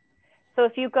humans. So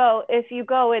if you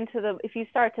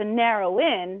start to narrow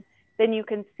in, then you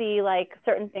can see like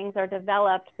certain things are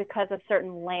developed because of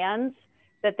certain lands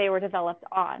that they were developed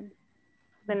on.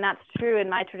 Then that's true in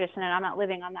my tradition, and I'm not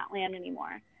living on that land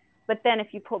anymore. But then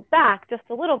if you pull back just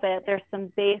a little bit, there's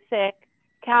some basic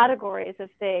categories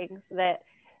of things that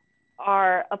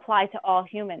are applied to all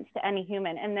humans, to any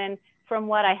human. And then from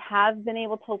what I have been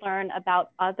able to learn about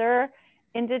other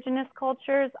indigenous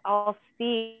cultures, I'll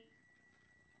see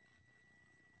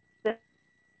the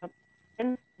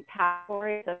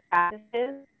categories of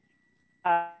practices.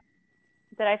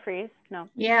 Did I freeze? No.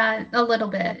 Yeah, a little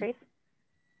bit. Did I freeze?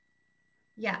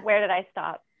 Yeah. Where did I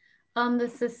stop? The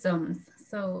systems.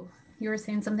 So you were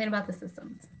saying something about the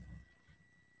systems.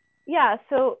 Yeah.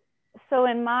 So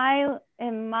in my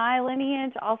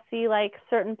lineage, I'll see like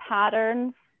certain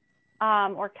patterns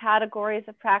or categories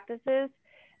of practices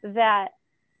that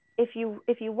if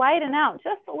you widen out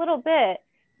just a little bit,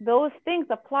 those things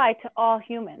apply to all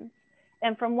humans.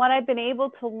 And from what I've been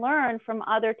able to learn from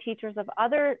other teachers of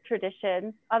other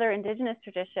traditions, other indigenous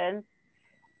traditions,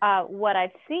 what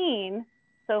I've seen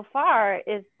so far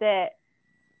is that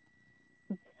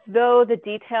though the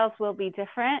details will be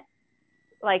different,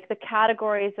 like the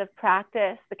categories of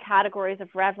practice, the categories of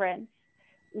reverence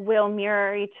will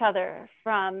mirror each other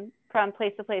from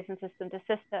place to place and system to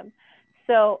system.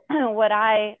 So what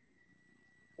I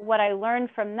learned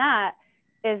from that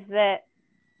is that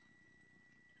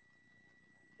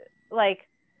like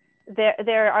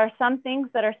there are some things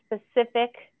that are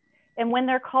specific, and when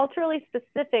they're culturally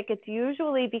specific, it's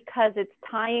usually because it's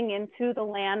tying into the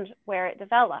land where it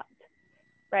developed,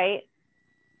 right?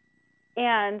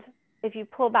 And if you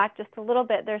pull back just a little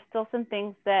bit, there's still some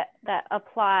things that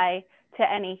apply to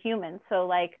any human. So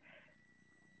like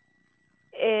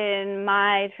in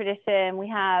my tradition, we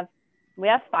have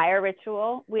fire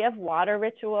ritual, we have water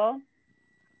ritual,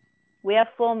 we have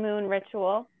full moon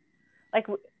ritual. Like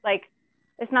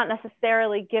it's not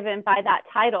necessarily given by that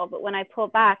title, but when I pull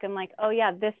back, I'm like, oh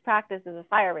yeah, this practice is a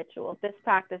fire ritual, this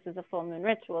practice is a full moon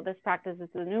ritual, this practice is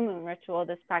a new moon ritual,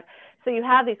 this practice. So you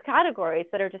have these categories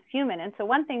that are just human. And so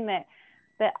one thing that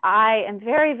I am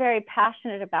very, very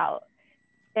passionate about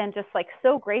and just like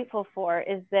so grateful for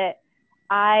is that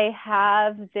I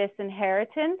have this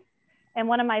inheritance. And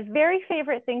one of my very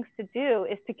favorite things to do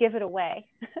is to give it away.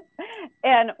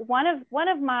 And one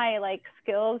of my like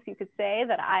skills, you could say,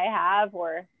 that I have,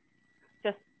 or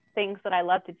just things that I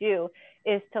love to do,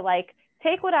 is to like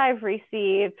take what I've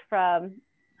received from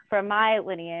my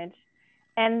lineage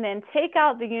and then take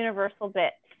out the universal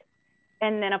bits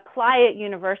and then apply it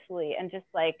universally and just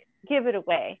like give it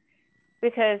away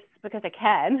because I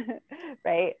can,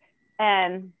 right?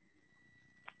 And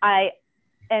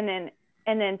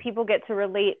then people get to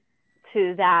relate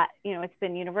to that. You know, it's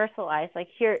been universalized. Like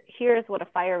here's what a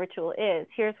fire ritual is.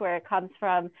 Here's where it comes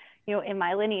from, you know, in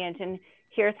my lineage, and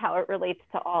here's how it relates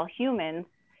to all humans.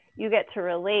 You get to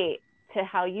relate to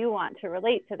how you want to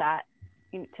relate to that,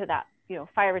 you know,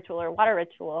 fire ritual or water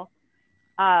ritual,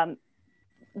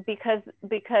 because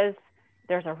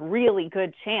there's a really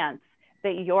good chance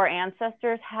that your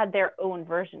ancestors had their own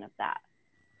version of that,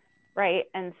 right?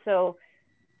 And so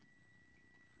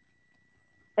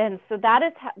that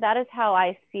is how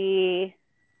I see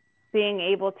being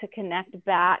able to connect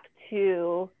back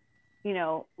to, you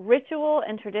know, ritual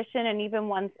and tradition, and even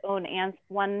one's own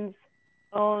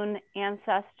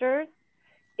ancestors,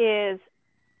 is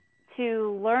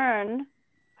to learn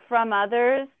from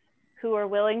others who are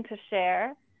willing to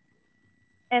share,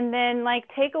 and then like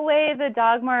take away the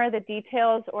dogma or the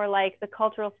details or like the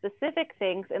cultural specific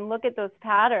things and look at those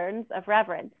patterns of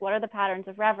reverence. What are the patterns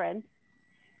of reverence?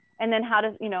 And then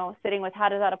sitting with how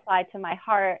does that apply to my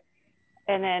heart?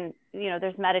 And then, you know,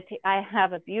 there's I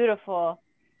have a beautiful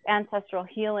ancestral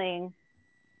healing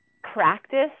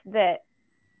practice that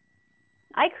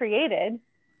I created.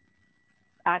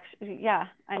 Actually, yeah,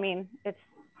 I mean,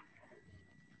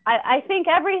 I think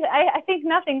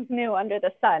nothing's new under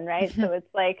the sun, right? So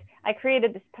it's like I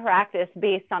created this practice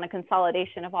based on a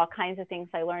consolidation of all kinds of things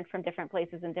I learned from different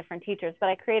places and different teachers. But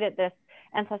I created this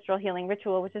ancestral healing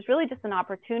ritual, which is really just an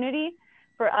opportunity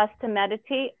for us to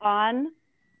meditate on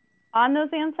those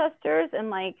ancestors and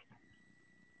like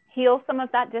heal some of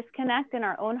that disconnect in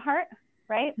our own heart,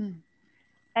 right?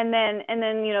 And then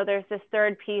you know, there's this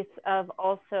third piece of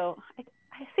also,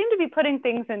 I seem to be putting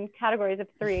things in categories of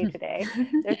 3 today.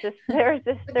 There's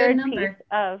this third piece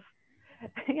of,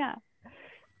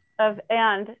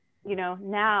 and you know,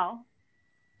 now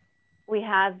we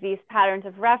have these patterns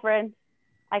of reverence.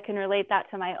 I can relate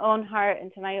that to my own heart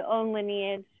and to my own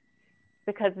lineage,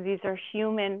 because these are,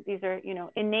 you know,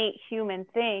 innate human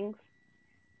things.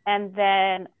 And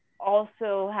then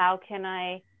also, how can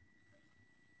I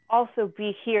also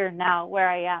be here now where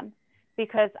I am?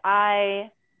 Because I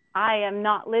am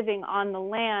not living on the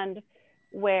land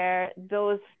where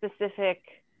those specific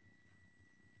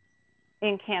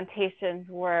incantations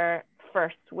were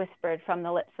first whispered from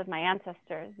the lips of my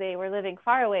ancestors. They were living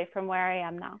far away from where I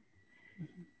am now.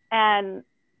 And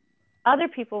other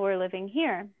people were living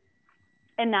here.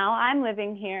 And now I'm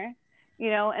living here, you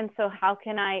know, and so how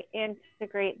can I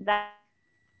integrate that,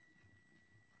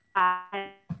 you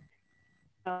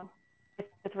know,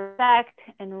 with respect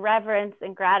and reverence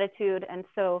and gratitude? And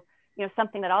so, you know,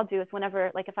 something that I'll do is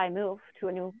whenever, like if I move to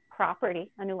a new property,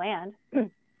 a new land,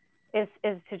 is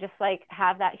to just like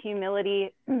have that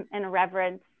humility and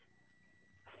reverence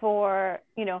for,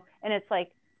 you know, and it's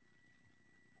like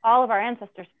all of our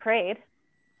ancestors prayed.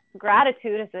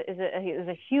 Gratitude is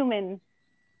a human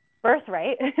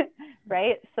birthright,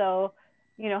 right? So,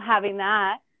 you know, having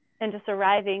that and just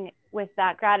arriving with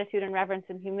that gratitude and reverence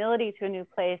and humility to a new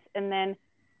place. And then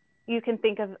you can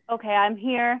think of, okay, I'm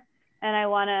here and I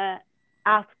want to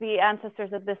ask the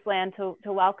ancestors of this land to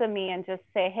welcome me and just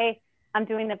say, hey, I'm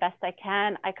doing the best I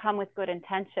can. I come with good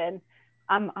intention.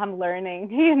 I'm learning,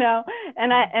 you know,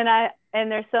 and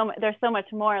there's so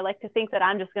much more. Like to think that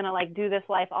I'm just going to like do this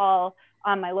life all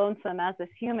on my lonesome as this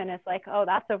human is like, oh,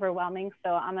 that's overwhelming.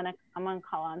 So I'm going to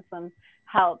call on some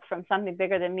help from something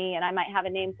bigger than me. And I might have a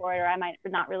name for it, or I might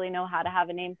not really know how to have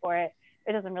a name for it.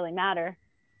 It doesn't really matter.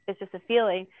 It's just a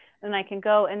feeling. And I can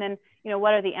go, and then, you know,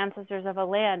 what are the ancestors of a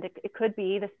land? It could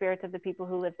be the spirits of the people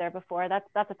who lived there before. That's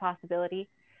a possibility.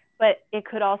 But it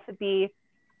could also be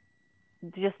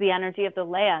just the energy of the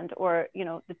land, or, you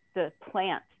know, the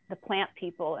plant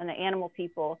people and the animal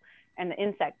people and the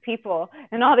insect people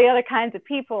and all the other kinds of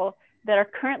people that are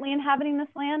currently inhabiting this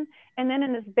land. And then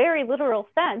in this very literal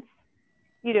sense,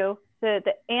 you know,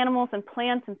 the animals and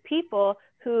plants and people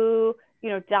who, you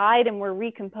know, died and were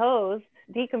decomposed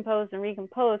and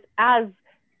recomposed as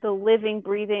the living,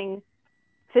 breathing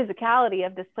physicality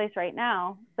of this place right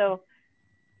now. So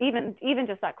even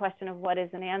just that question of what is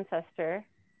an ancestor,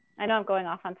 I know I'm going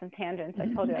off on some tangents. I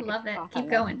told you I love could it. talk Keep on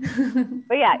going. this.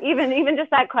 But yeah, even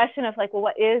just that question of like, well,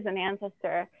 what is an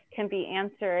ancestor can be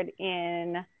answered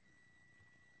in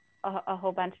a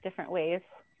whole bunch of different ways,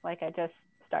 like I just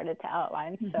started to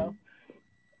outline. Mm-hmm. So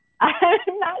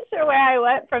I'm not sure where I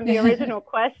went from the original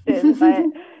question, but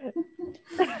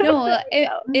no,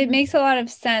 it makes a lot of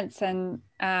sense. And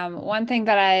one thing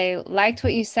that I liked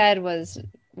what you said was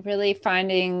really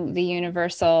finding the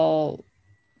universal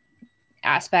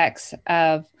aspects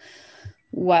of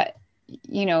what,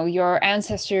 you know, your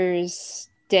ancestors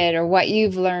did, or what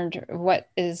you've learned, or what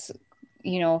is,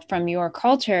 you know, from your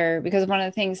culture. Because one of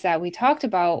the things that we talked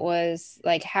about was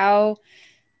like, how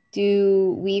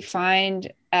do we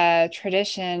find a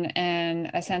tradition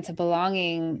and a sense of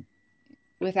belonging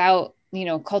without, you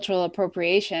know, cultural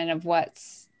appropriation of what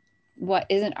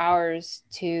isn't ours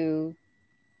to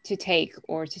take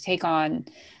or to take on,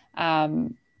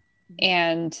 and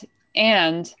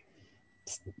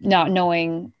not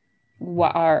knowing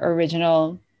what our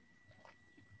original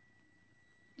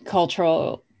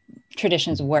cultural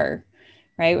traditions were,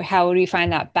 right? How would we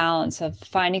find that balance of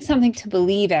finding something to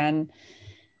believe in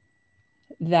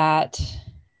that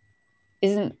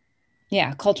isn't,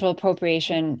 cultural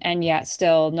appropriation, and yet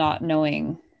still not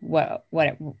knowing where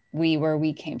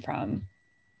we came from.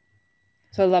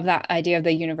 So I love that idea of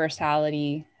the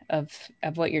universality of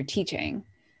what you're teaching.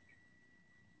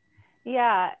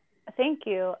 Yeah, thank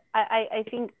you. I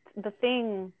think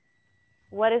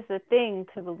what is the thing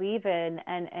to believe in?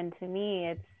 And to me,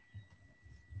 it's,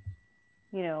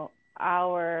 you know,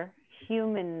 our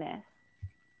humanness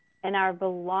and our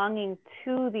belonging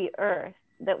to the earth,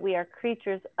 that we are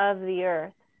creatures of the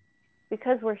earth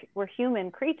because we're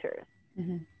human creatures,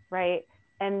 mm-hmm. right?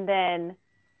 And then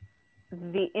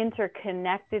the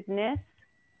interconnectedness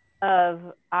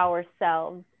of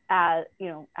ourselves as, you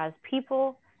know, as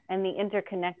people, and the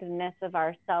interconnectedness of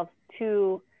ourselves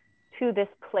to this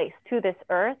place, to this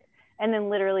earth, and then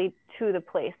literally to the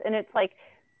place. And it's like,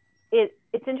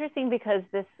 it's interesting because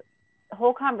this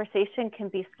whole conversation can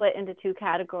be split into two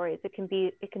categories. It can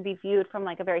be viewed from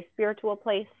like a very spiritual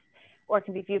place, or it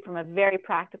can be viewed from a very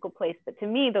practical place. But to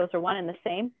me, those are one and the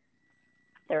same.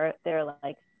 They're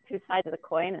like two sides of the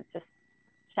coin. It's just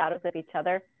shadows of each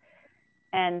other.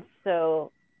 And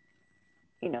so,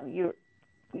 you know,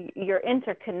 you're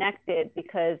interconnected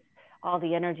because all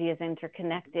the energy is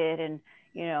interconnected, and,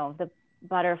 you know, the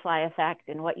butterfly effect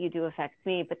and what you do affects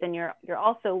me. But then you're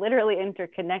also literally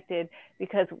interconnected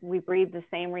because we breathe the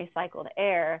same recycled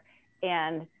air,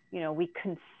 and, you know, we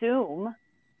consume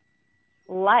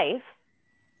life.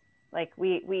 Like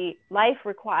life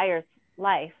requires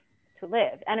life to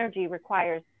live. Energy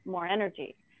requires more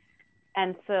energy.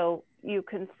 And so you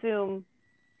consume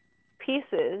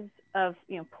pieces of,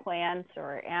 you know, plants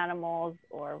or animals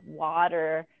or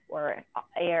water or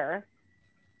air.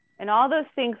 And all those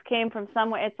things came from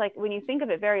somewhere. It's like, when you think of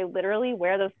it very literally,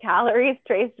 where those calories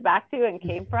traced back to and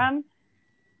came from,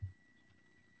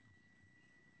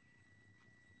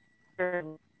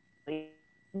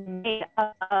 made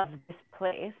of this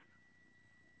place.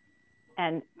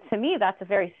 And to me, that's a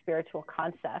very spiritual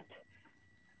concept,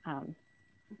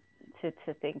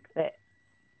 to think that,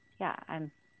 yeah,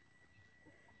 I'm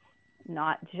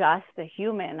not just a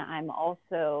human. I'm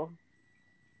also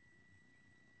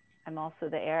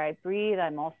the air I breathe.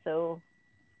 I'm also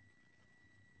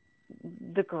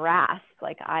the grass.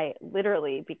 Like, I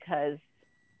literally, because,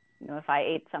 you know, if I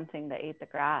ate something that ate the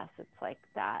grass, it's like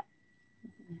that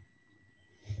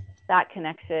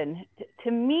connection.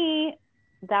 To me,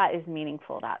 that is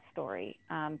meaningful, that story.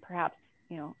 Perhaps,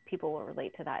 you know, people will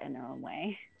relate to that in their own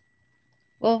way.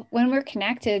 Well, when we're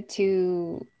connected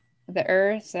to the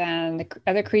earth and the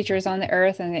other creatures on the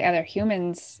earth and the other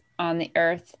humans on the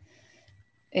earth,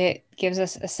 it gives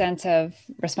us a sense of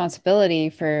responsibility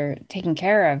for taking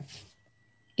care of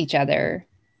each other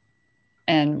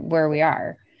and where we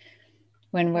are.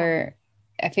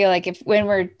 I feel like when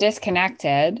we're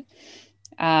disconnected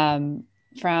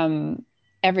from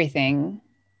everything,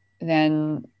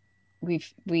 then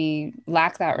we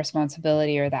lack that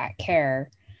responsibility or that care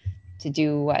to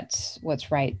do what's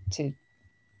right to,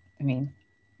 I mean,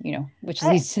 you know, which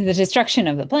leads to the destruction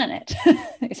of the planet,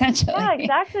 essentially. Yeah,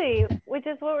 exactly. Which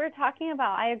is what we're talking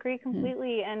about. I agree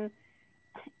completely. And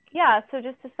yeah, so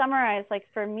just to summarize, like,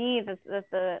 for me,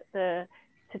 the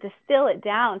to distill it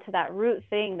down to that root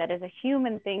thing that is a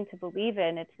human thing to believe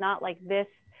in. It's not like this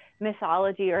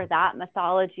mythology or that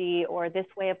mythology or this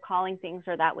way of calling things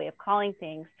or that way of calling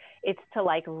things. It's to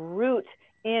like root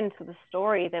into the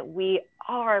story that we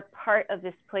are part of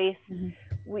this place.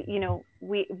 We, you know,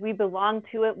 we belong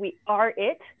to it. We are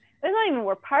it. It's not even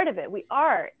we're part of it. We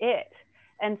are it.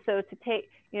 And so to take,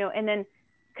 you know, and then,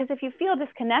 because if you feel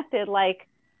disconnected, like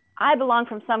I belong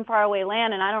from some faraway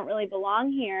land and I don't really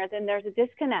belong here, then there's a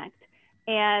disconnect.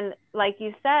 And like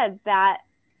you said, that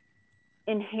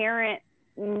inherent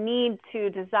need to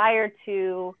desire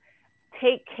to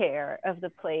take care of the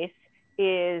place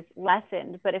is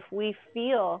lessened. But if we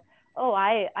feel, oh,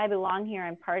 I belong here,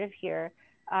 I'm part of here,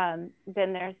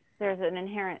 then there's an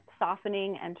inherent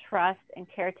softening and trust and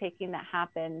caretaking that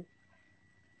happens.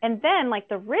 And then like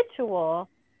the ritual,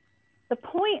 the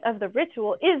point of the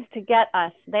ritual is to get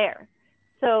us there.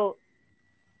 So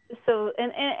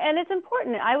and it's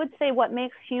important. I would say what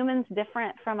makes humans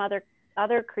different from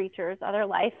other creatures, other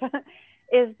life,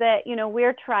 is that, you know,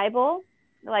 we're tribal,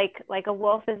 like a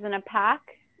wolf is in a pack.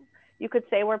 You could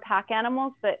say we're pack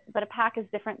animals, but a pack is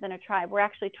different than a tribe. We're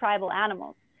actually tribal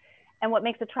animals. And what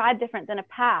makes a tribe different than a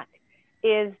pack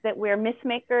is that we're myth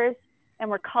makers and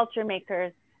we're culture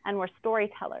makers and we're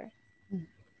storytellers.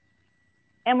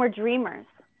 And we're dreamers,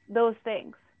 those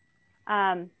things.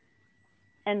 And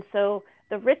so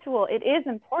the ritual, it is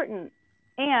important.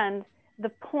 And the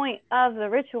point of the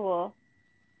ritual,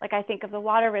 like I think of the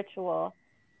water ritual,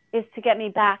 is to get me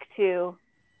back to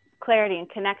clarity and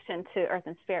connection to earth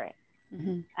and spirit.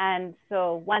 And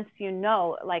so once you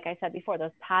know, like I said before,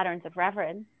 those patterns of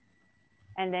reverence,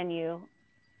 and then you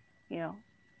know,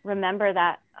 remember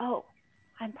that, oh,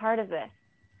 I'm part of this,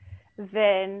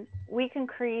 then we can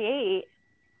create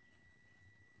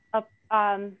a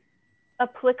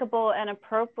applicable and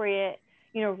appropriate,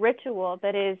 you know, ritual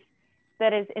that is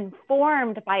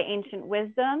informed by ancient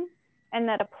wisdom and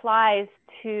that applies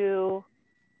to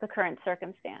the current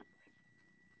circumstance.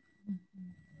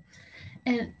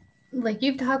 And like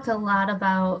you've talked a lot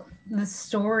about the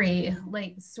story,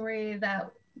 like story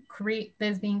that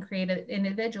is being created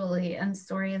individually and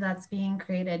story that's being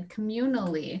created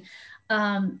communally.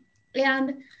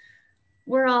 And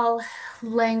we're all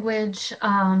language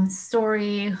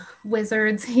story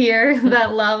wizards here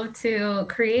that love to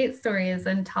create stories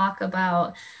and talk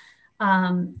about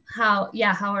how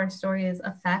our stories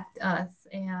affect us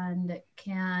and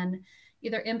can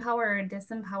either empower or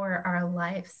disempower our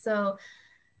life. So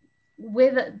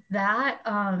with that,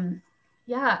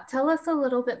 tell us a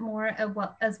little bit more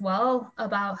as well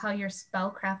about how you're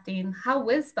spellcrafting, how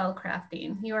with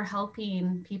spellcrafting you are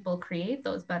helping people create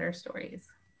those better stories.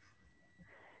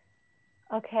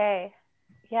 Okay.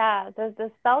 Yeah,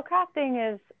 the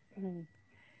spellcrafting is,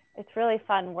 it's really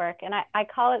fun work. And I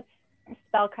call it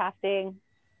spellcrafting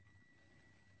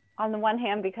on the one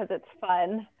hand because it's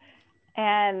fun.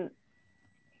 And,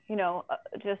 you know,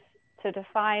 just to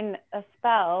define a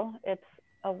spell, it's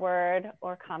a word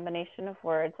or combination of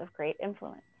words of great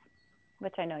influence,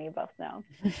 which I know you both know.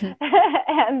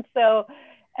 And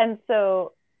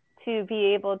so to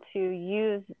be able to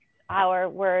use our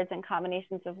words and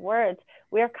combinations of words,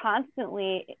 we're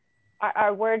constantly,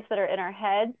 our words that are in our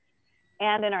heads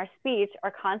and in our speech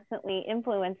are constantly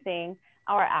influencing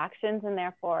our actions and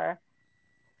therefore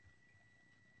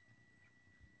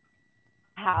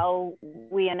how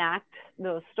we enact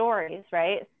those stories,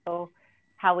 right? So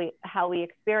how we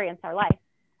experience our life.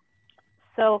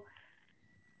 So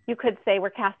you could say we're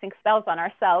casting spells on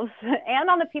ourselves and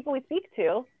on the people we speak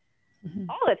to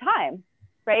all the time,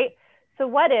 right? So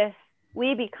what if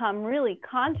we become really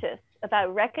conscious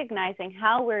about recognizing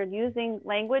how we're using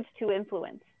language to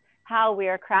influence, how we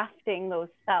are crafting those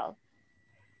spells,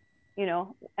 you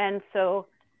know? And so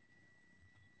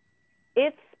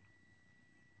it's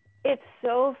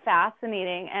so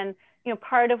fascinating. And, you know,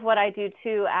 part of what I do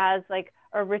too as like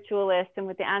a ritualist and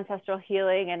with the ancestral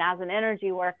healing and as an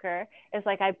energy worker is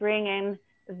like I bring in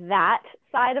that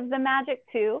side of the magic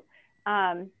too.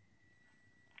 And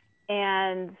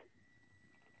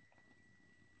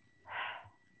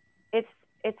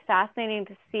it's fascinating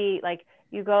to see, like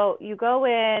you go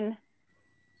in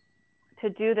to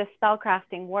do the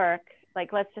spellcrafting work,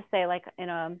 like let's just say like in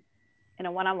a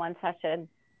one-on-one session,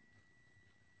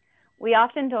 we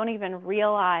often don't even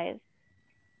realize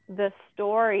the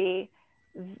story,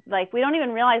 like we don't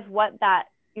even realize what that,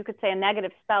 you could say a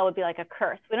negative spell would be like a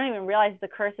curse. We don't even realize the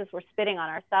curses we're spitting on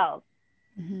ourselves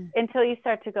until you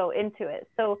start to go into it.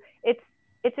 So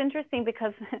it's interesting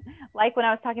because like when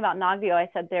I was talking about Nagdio, I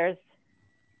said there's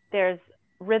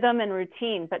rhythm and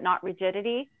routine, but not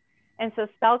rigidity. And so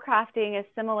spellcrafting is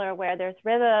similar where there's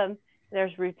rhythm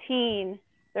there's routine,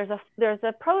 there's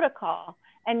a protocol,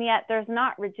 and yet there's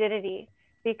not rigidity,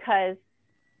 because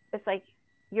it's like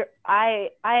I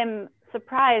am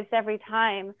surprised every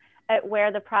time at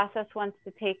where the process wants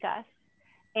to take us,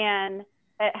 and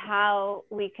at how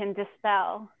we can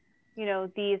dispel,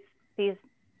 these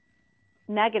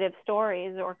negative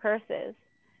stories or curses,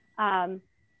 and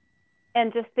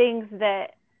just things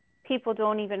that people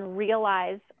don't even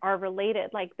realize are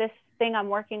related. Like this thing I'm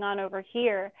working on over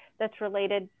here that's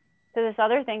related to this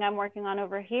other thing I'm working on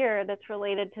over here that's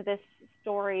related to this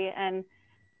story. And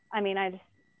I mean, I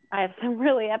have some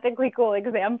really epically cool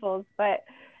examples, but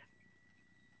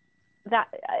that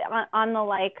on the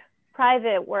like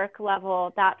private work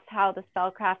level, that's how the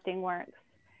spell crafting works.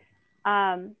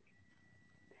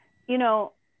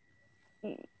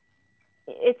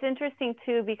 It's interesting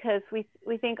too, because we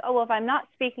think, oh, well, if I'm not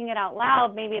speaking it out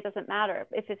loud, maybe it doesn't matter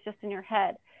if it's just in your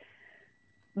head.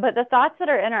 But the thoughts that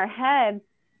are in our head,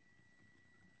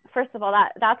 first of all,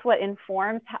 that's what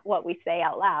informs what we say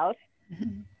out loud.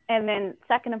 Mm-hmm. And then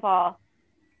second of all,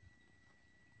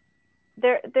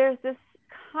 there's this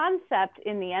concept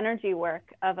in the energy work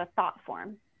of a thought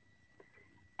form.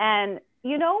 And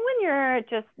when you're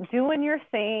just doing your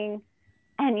thing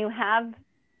and you have,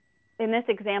 in this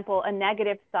example, a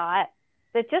negative thought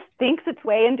that just thinks its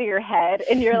way into your head,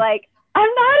 and you're like, I'm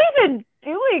not even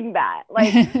doing that.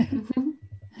 Like,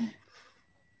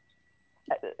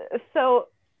 so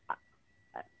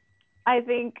I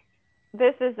think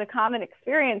this is a common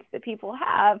experience that people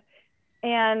have.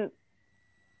 And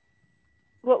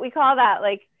what we call that,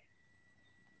 like,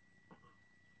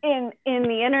 in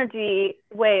the energy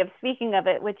way of speaking of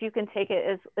it, which you can take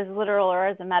it as literal or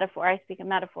as a metaphor. I speak in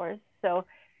metaphors. So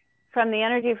from the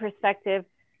energy perspective,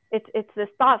 it's this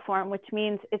thought form, which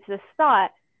means it's this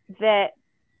thought that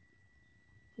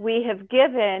we have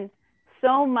given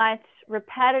so much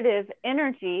repetitive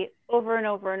energy over and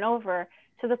over and over,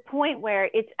 to the point where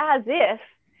it's as if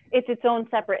it's its own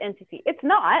separate entity. It's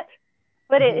not,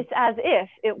 but it's as if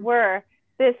it were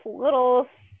this little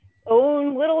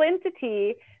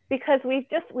entity, because we've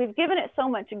given it so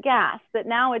much gas that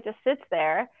now it just sits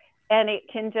there and it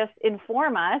can just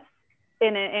inform us,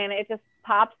 and it just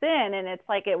pops in, and it's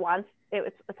like it wants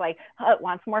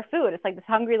more food. It's like this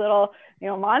hungry little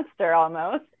monster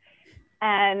almost.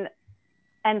 And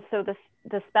so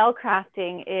the spell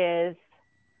crafting is,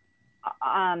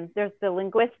 there's the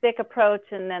linguistic approach,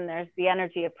 and then there's the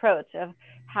energy approach of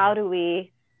how do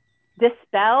we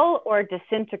dispel or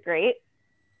disintegrate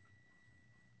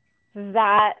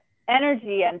that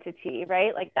energy entity,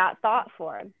 right? Like that thought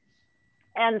form.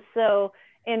 And so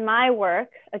in my work,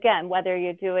 again, whether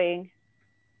you're doing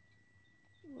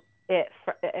it,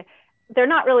 they're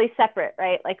not really separate,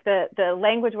 right? Like the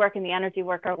language work and the energy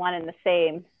work are one and the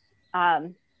same.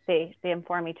 They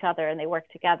inform each other and they work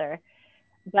together.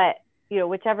 But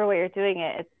whichever way you're doing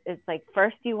it, it's like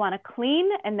first you want to clean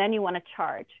and then you want to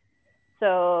charge.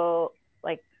 So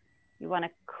like you want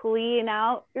to clean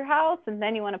out your house and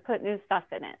then you want to put new stuff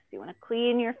in it. So you want to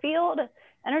clean your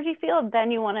energy field,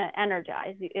 then you want to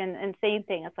energize. And same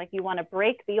thing, it's like you want to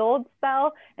break the old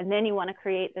spell and then you want to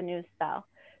create the new spell.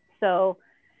 So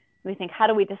we think, how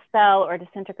do we dispel or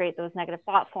disintegrate those negative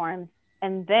thought forms?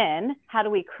 And then how do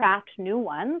we craft new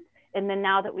ones? And then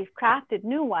now that we've crafted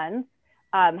new ones,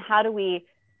 how do we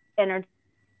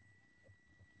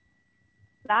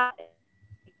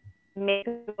make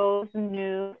those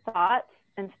new thoughts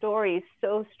and stories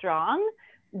so strong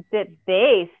that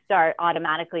they start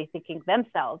automatically thinking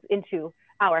themselves into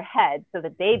our head, so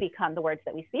that they become the words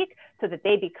that we speak, so that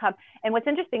they become. And what's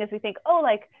interesting is we think, oh,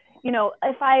 like,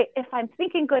 if I'm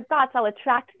thinking good thoughts, I'll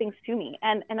attract things to me.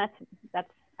 And that's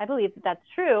I believe that's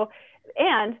true.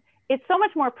 And it's so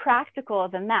much more practical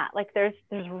than that. Like there's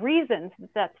reasons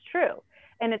that's true.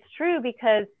 And it's true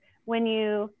because when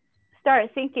you start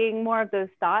thinking more of those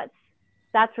thoughts,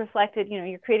 that's reflected,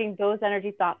 you're creating those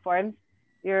energy thought forms.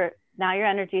 Now your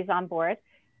energy is on board.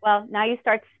 Well, now you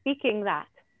start speaking that.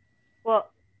 Well,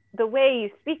 the way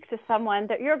you speak to someone,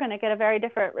 that you're going to get a very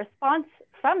different response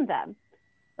from them.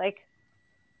 Like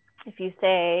if you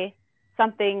say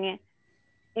something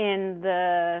in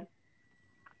the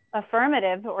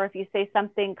affirmative, or if you say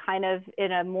something kind of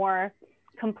in a more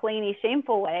complainy,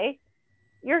 shameful way,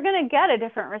 you're going to get a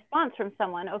different response from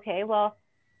someone. Okay, well,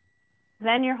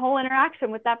 then your whole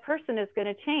interaction with that person is going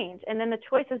to change. And then the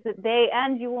choices that they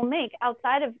and you will make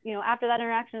outside of, after that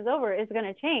interaction is over is going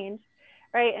to change,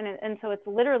 right? And so it's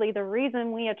literally the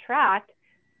reason we attract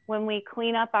when we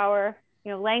clean up our,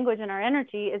 language and our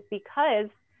energy is because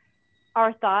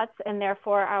our thoughts and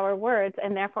therefore our words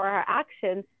and therefore our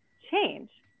actions change.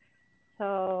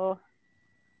 So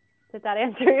Did that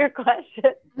answer your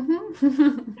question?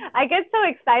 Mm-hmm. I get so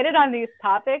excited on these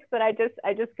topics that I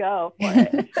just go for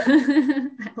it. I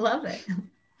love it.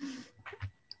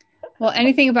 Well,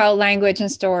 anything about language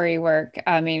and story work.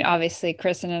 I mean, obviously,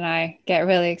 Kristen and I get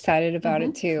really excited about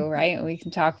it too, right? And we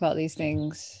can talk about these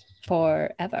things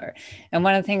forever. And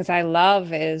one of the things I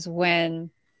love is when,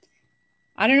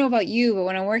 I don't know about you, but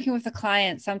when I'm working with a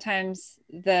client, sometimes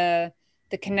the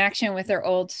connection with their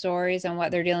old stories and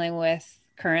what they're dealing with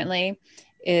currently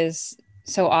is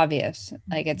so obvious,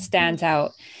 like it stands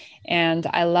out. And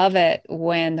I love it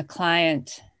when the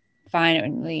client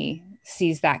finally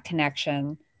sees that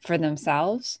connection for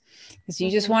themselves, because you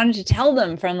just wanted to tell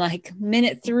them from like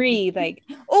minute 3, like,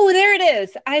 oh, there it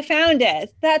is, I found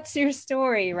it, that's your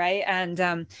story, right?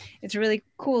 And it's really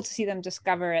cool to see them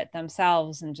discover it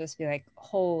themselves and just be like,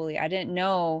 holy, I didn't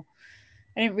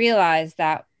realize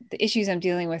that the issues I'm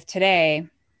dealing with today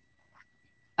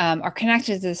are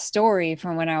connected to this story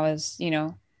from when I was,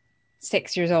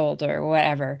 6 years old or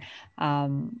whatever.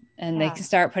 And they can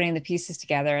start putting the pieces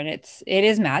together, and it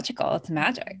is magical. It's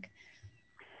magic.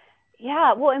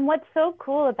 Yeah. Well, and what's so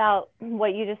cool about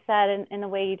what you just said and the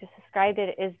way you just described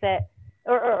it is that,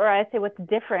 or I'd say what's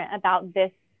different about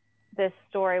this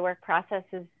story work process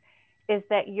is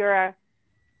that you're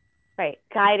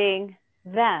guiding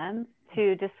them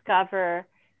to discover,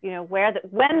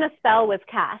 when the spell was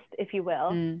cast, if you will.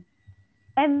 And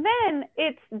then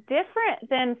it's different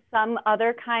than some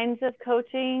other kinds of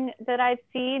coaching that I've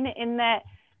seen, in that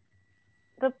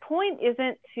the point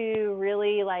isn't to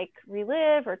really like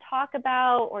relive or talk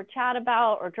about or chat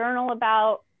about or journal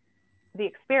about the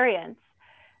experience.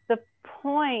 The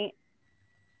point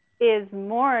is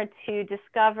more to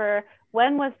discover,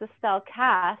 when was the spell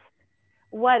cast?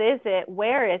 What is it?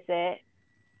 Where is it?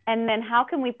 And then how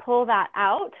can we pull that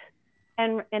out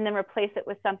and then replace it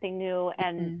with something new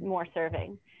and more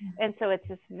serving? And so it's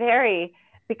just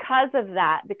because of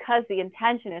that, because the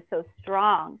intention is so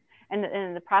strong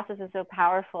and the process is so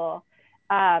powerful,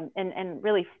 and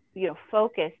really,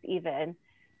 focused even,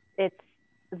 it's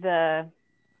the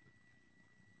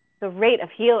rate of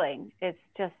healing. It's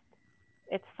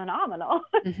phenomenal.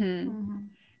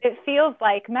 It feels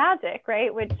like magic,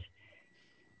 right? Which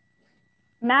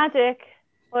magic,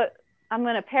 what I'm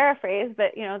going to paraphrase,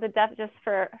 but just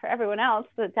for everyone else,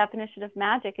 the definition of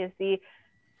magic is the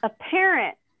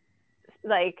apparent,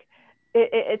 like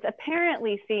it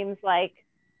apparently seems like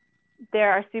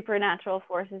there are supernatural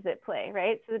forces at play,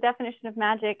 right? So the definition of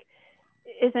magic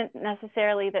isn't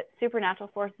necessarily that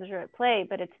supernatural forces are at play,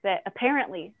 but it's that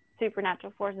apparently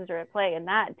supernatural forces are at play. And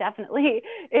that definitely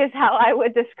is how I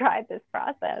would describe this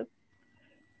process.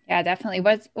 Yeah, definitely.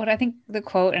 What I think the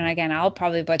quote, and again, I'll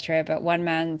probably butcher it, but one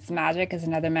man's magic is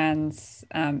another man's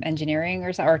engineering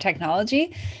or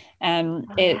technology. And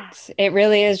it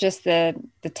really is just the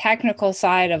technical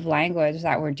side of language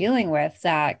that we're dealing with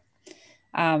that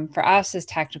for us is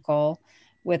technical,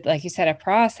 with, like you said, a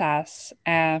process,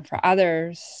 and for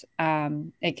others,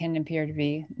 it can appear to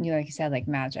be, like you said, like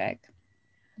magic.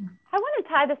 I want to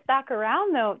tie this back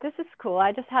around, though. This is cool.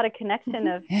 I just had a connection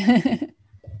of,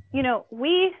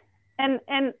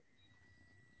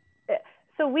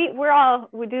 so we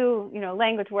do,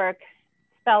 language work,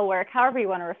 spell work, however you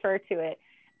want to refer to it.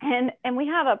 And we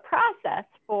have a process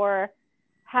for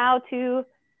how to,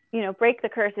 break the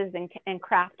curses and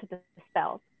craft the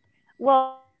spells.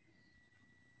 Well,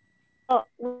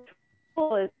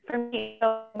 for me,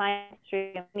 my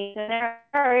history, there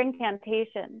are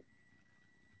incantations.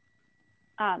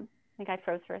 I think I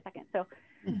froze for a second, so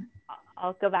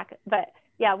I'll go back. But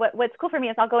yeah, what's cool for me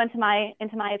is I'll go into my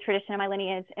tradition and my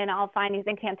lineage, and I'll find these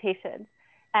incantations,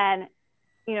 and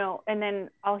and then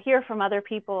I'll hear from other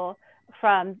people who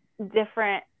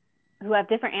have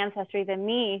different ancestry than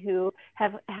me, who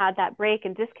have had that break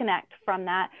and disconnect from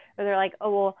that, or they're like,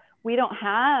 oh, well, we don't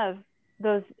have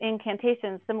those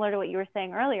incantations, similar to what you were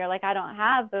saying earlier. Like, I don't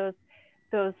have those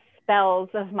spells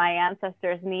of my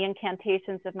ancestors and the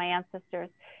incantations of my ancestors.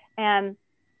 And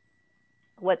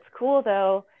what's cool,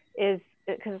 though, is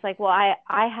because it's like, well,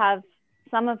 I have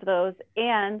some of those,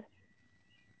 and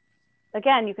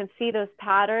again, you can see those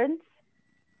patterns,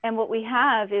 and what we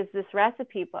have is this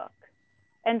recipe book.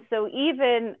 And so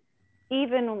even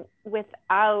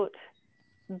without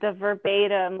the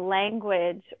verbatim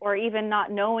language, or even not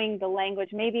knowing the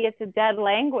language, maybe it's a dead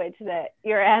language that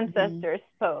your ancestors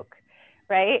spoke,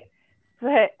 right?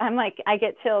 But I'm like, I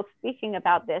get chills speaking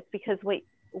about this, because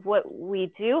what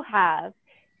we do have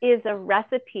is a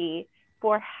recipe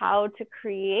for how to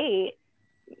create,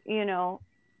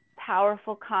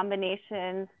 powerful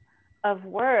combinations of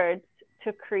words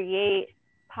to create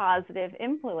positive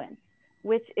influence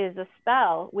which is a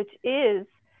spell, which is,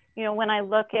 you know, when I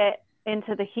look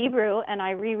into the Hebrew and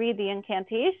I reread the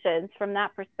incantations from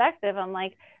that perspective, I'm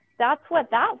like, that's what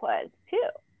that was too,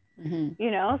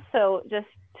 you know? So just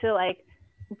to like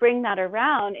bring that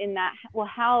around in that, well,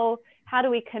 how do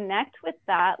we connect with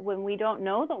that when we don't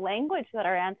know the language that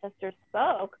our ancestors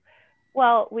spoke?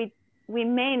 Well, we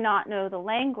may not know the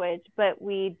language, but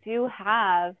we do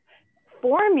have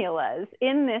formulas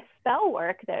in this spell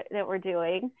work that we're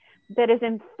doing that is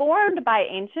informed by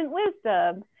ancient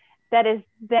wisdom that is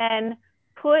then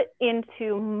put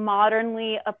into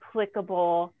modernly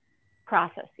applicable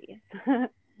processes.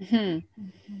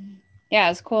 Yeah,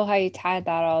 it's cool how you tied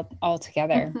that all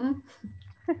together.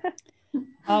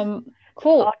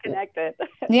 Cool. All connected.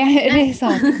 Yeah, it is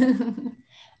all.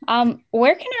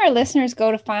 Where can our listeners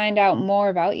go to find out more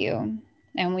about you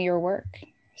and your work,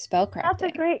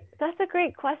 spellcrafting? That's a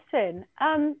great question.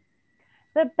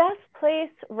 The best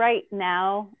place right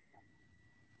now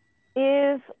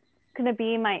is going to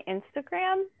be my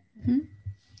Instagram.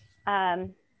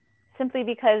 Simply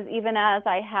because even as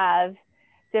I have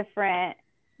different,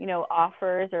 you know,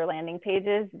 offers or landing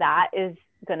pages, that is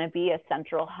going to be a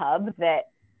central hub that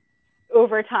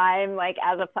over time, like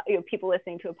as people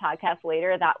listening to a podcast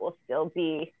later, that will still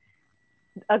be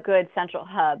a good central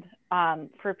hub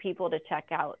for people to check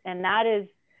out. And that is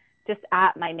just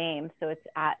at my name. So it's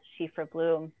at Shifra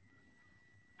Bloom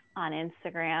on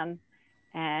Instagram,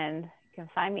 and you can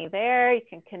find me there. You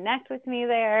can connect with me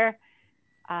there.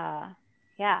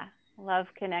 Yeah,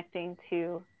 love connecting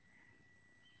to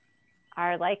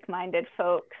our like-minded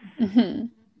folks.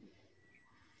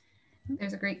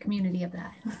 There's a great community of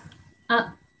that.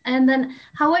 And then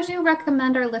how would you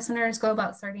recommend our listeners go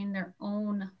about starting their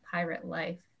own pirate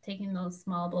life, taking those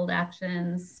small, bold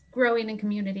actions, growing in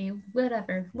community,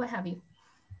 whatever, what have you?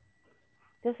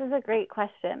 This is a great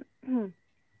question.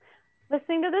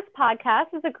 Listening to this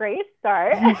podcast is a great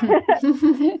start.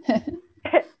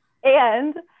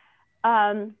 And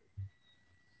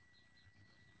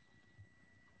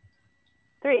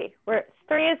three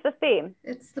is the theme.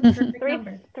 It's the perfect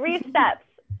number. Three steps.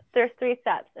 There's 3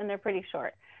 steps, and they're pretty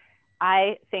short.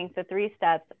 I think the 3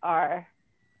 steps are: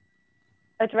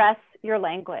 address your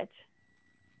language.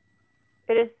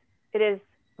 It is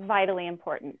vitally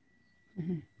important.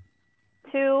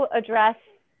 2, address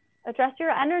your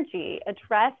energy.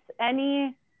 Address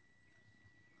any,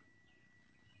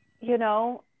 you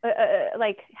know,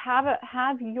 like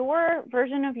have your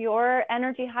version of your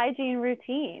energy hygiene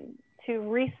routine to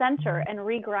recenter and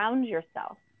reground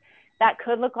yourself. That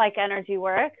could look like energy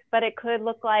work, but it could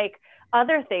look like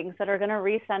other things that are going to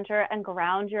recenter and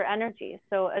ground your energy.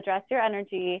 So address your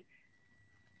energy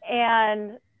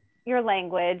and your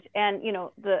language. And, you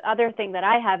know, the other thing that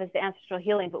I have is the ancestral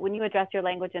healing. But when you address your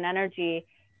language and energy,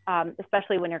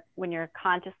 especially when you're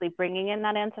consciously bringing in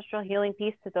that ancestral healing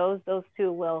piece to those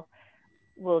 2 will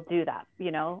do that,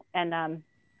 you know. And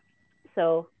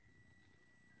so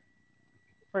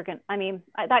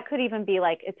that could even be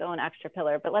like its own extra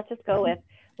pillar, but let's just go with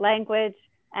language,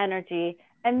 energy,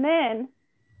 and then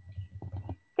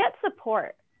get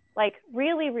support. Like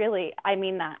really, really, I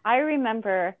mean that. I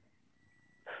remember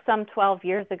some 12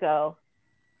 years ago,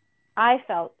 I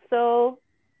felt so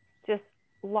just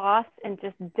lost and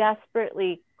just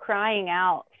desperately crying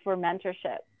out for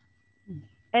mentorship.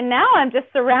 And now I'm just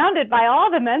surrounded by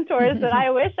all the mentors that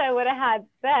I wish I would have had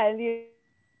then.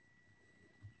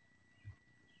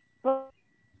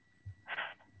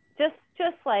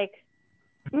 Just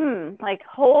like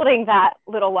holding that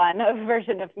little one, a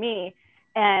version of me,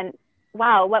 and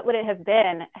wow, what would it have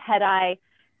been had I,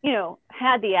 you know,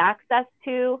 had the access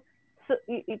to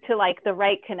like the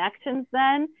right connections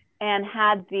then, and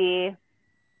had the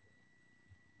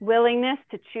willingness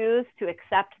to choose to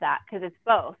accept that, because it's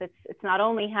both. It's not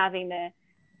only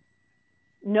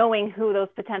knowing who those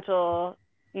potential,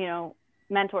 you know,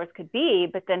 mentors could be,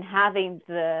 but then having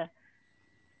the,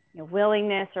 you know,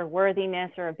 willingness or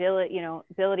worthiness or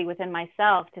ability within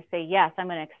myself to say, yes, I'm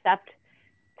going to accept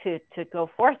to go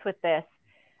forth with this.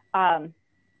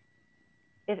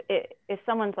 If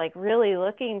someone's like really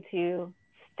looking to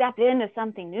step into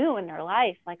something new in their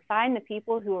life, like find the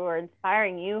people who are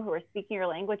inspiring you, who are speaking your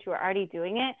language, who are already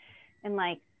doing it, and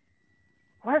like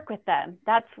work with them.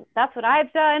 That's what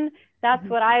I've done. That's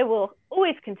what I will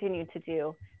always continue to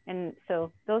do. And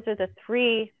so those are the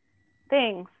 3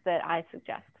 things that I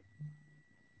suggest.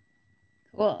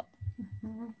 Cool.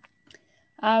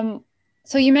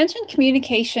 So you mentioned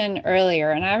communication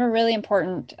earlier, and I have a really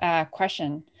important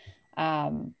question.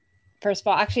 First of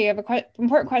all, actually, I have an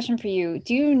important question for you.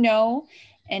 Do you know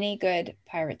any good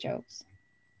pirate jokes?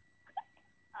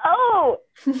 Oh,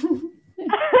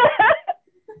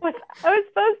 I was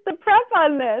supposed to prep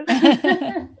on this.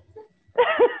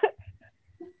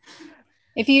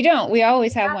 If you don't, we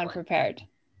always have one prepared.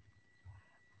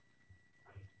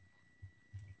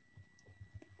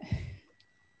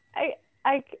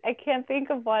 I can't think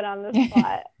of one on the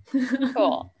spot.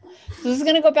 Cool. So this is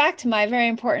going to go back to my very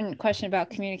important question about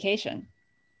communication.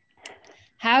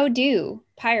 How do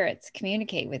pirates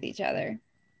communicate with each other?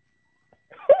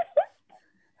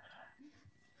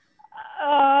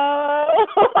 How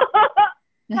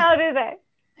do they?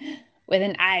 With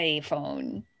an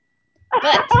iPhone.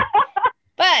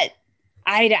 But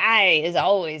eye to eye is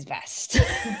always best.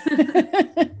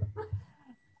 I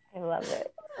love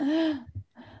it.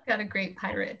 Got a great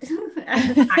pirate.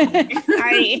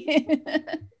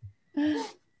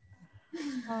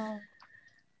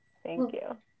 Thank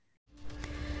you.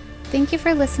 Thank you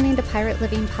for listening to Pirate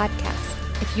Living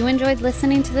Podcast. If you enjoyed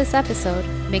listening to this episode,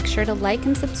 make sure to like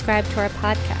and subscribe to our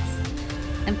podcast.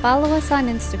 And follow us on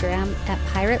Instagram at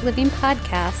Pirate Living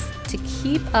Podcast to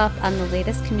keep up on the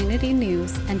latest community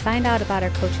news and find out about our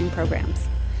coaching programs.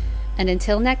 And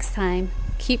until next time,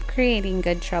 keep creating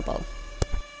good trouble.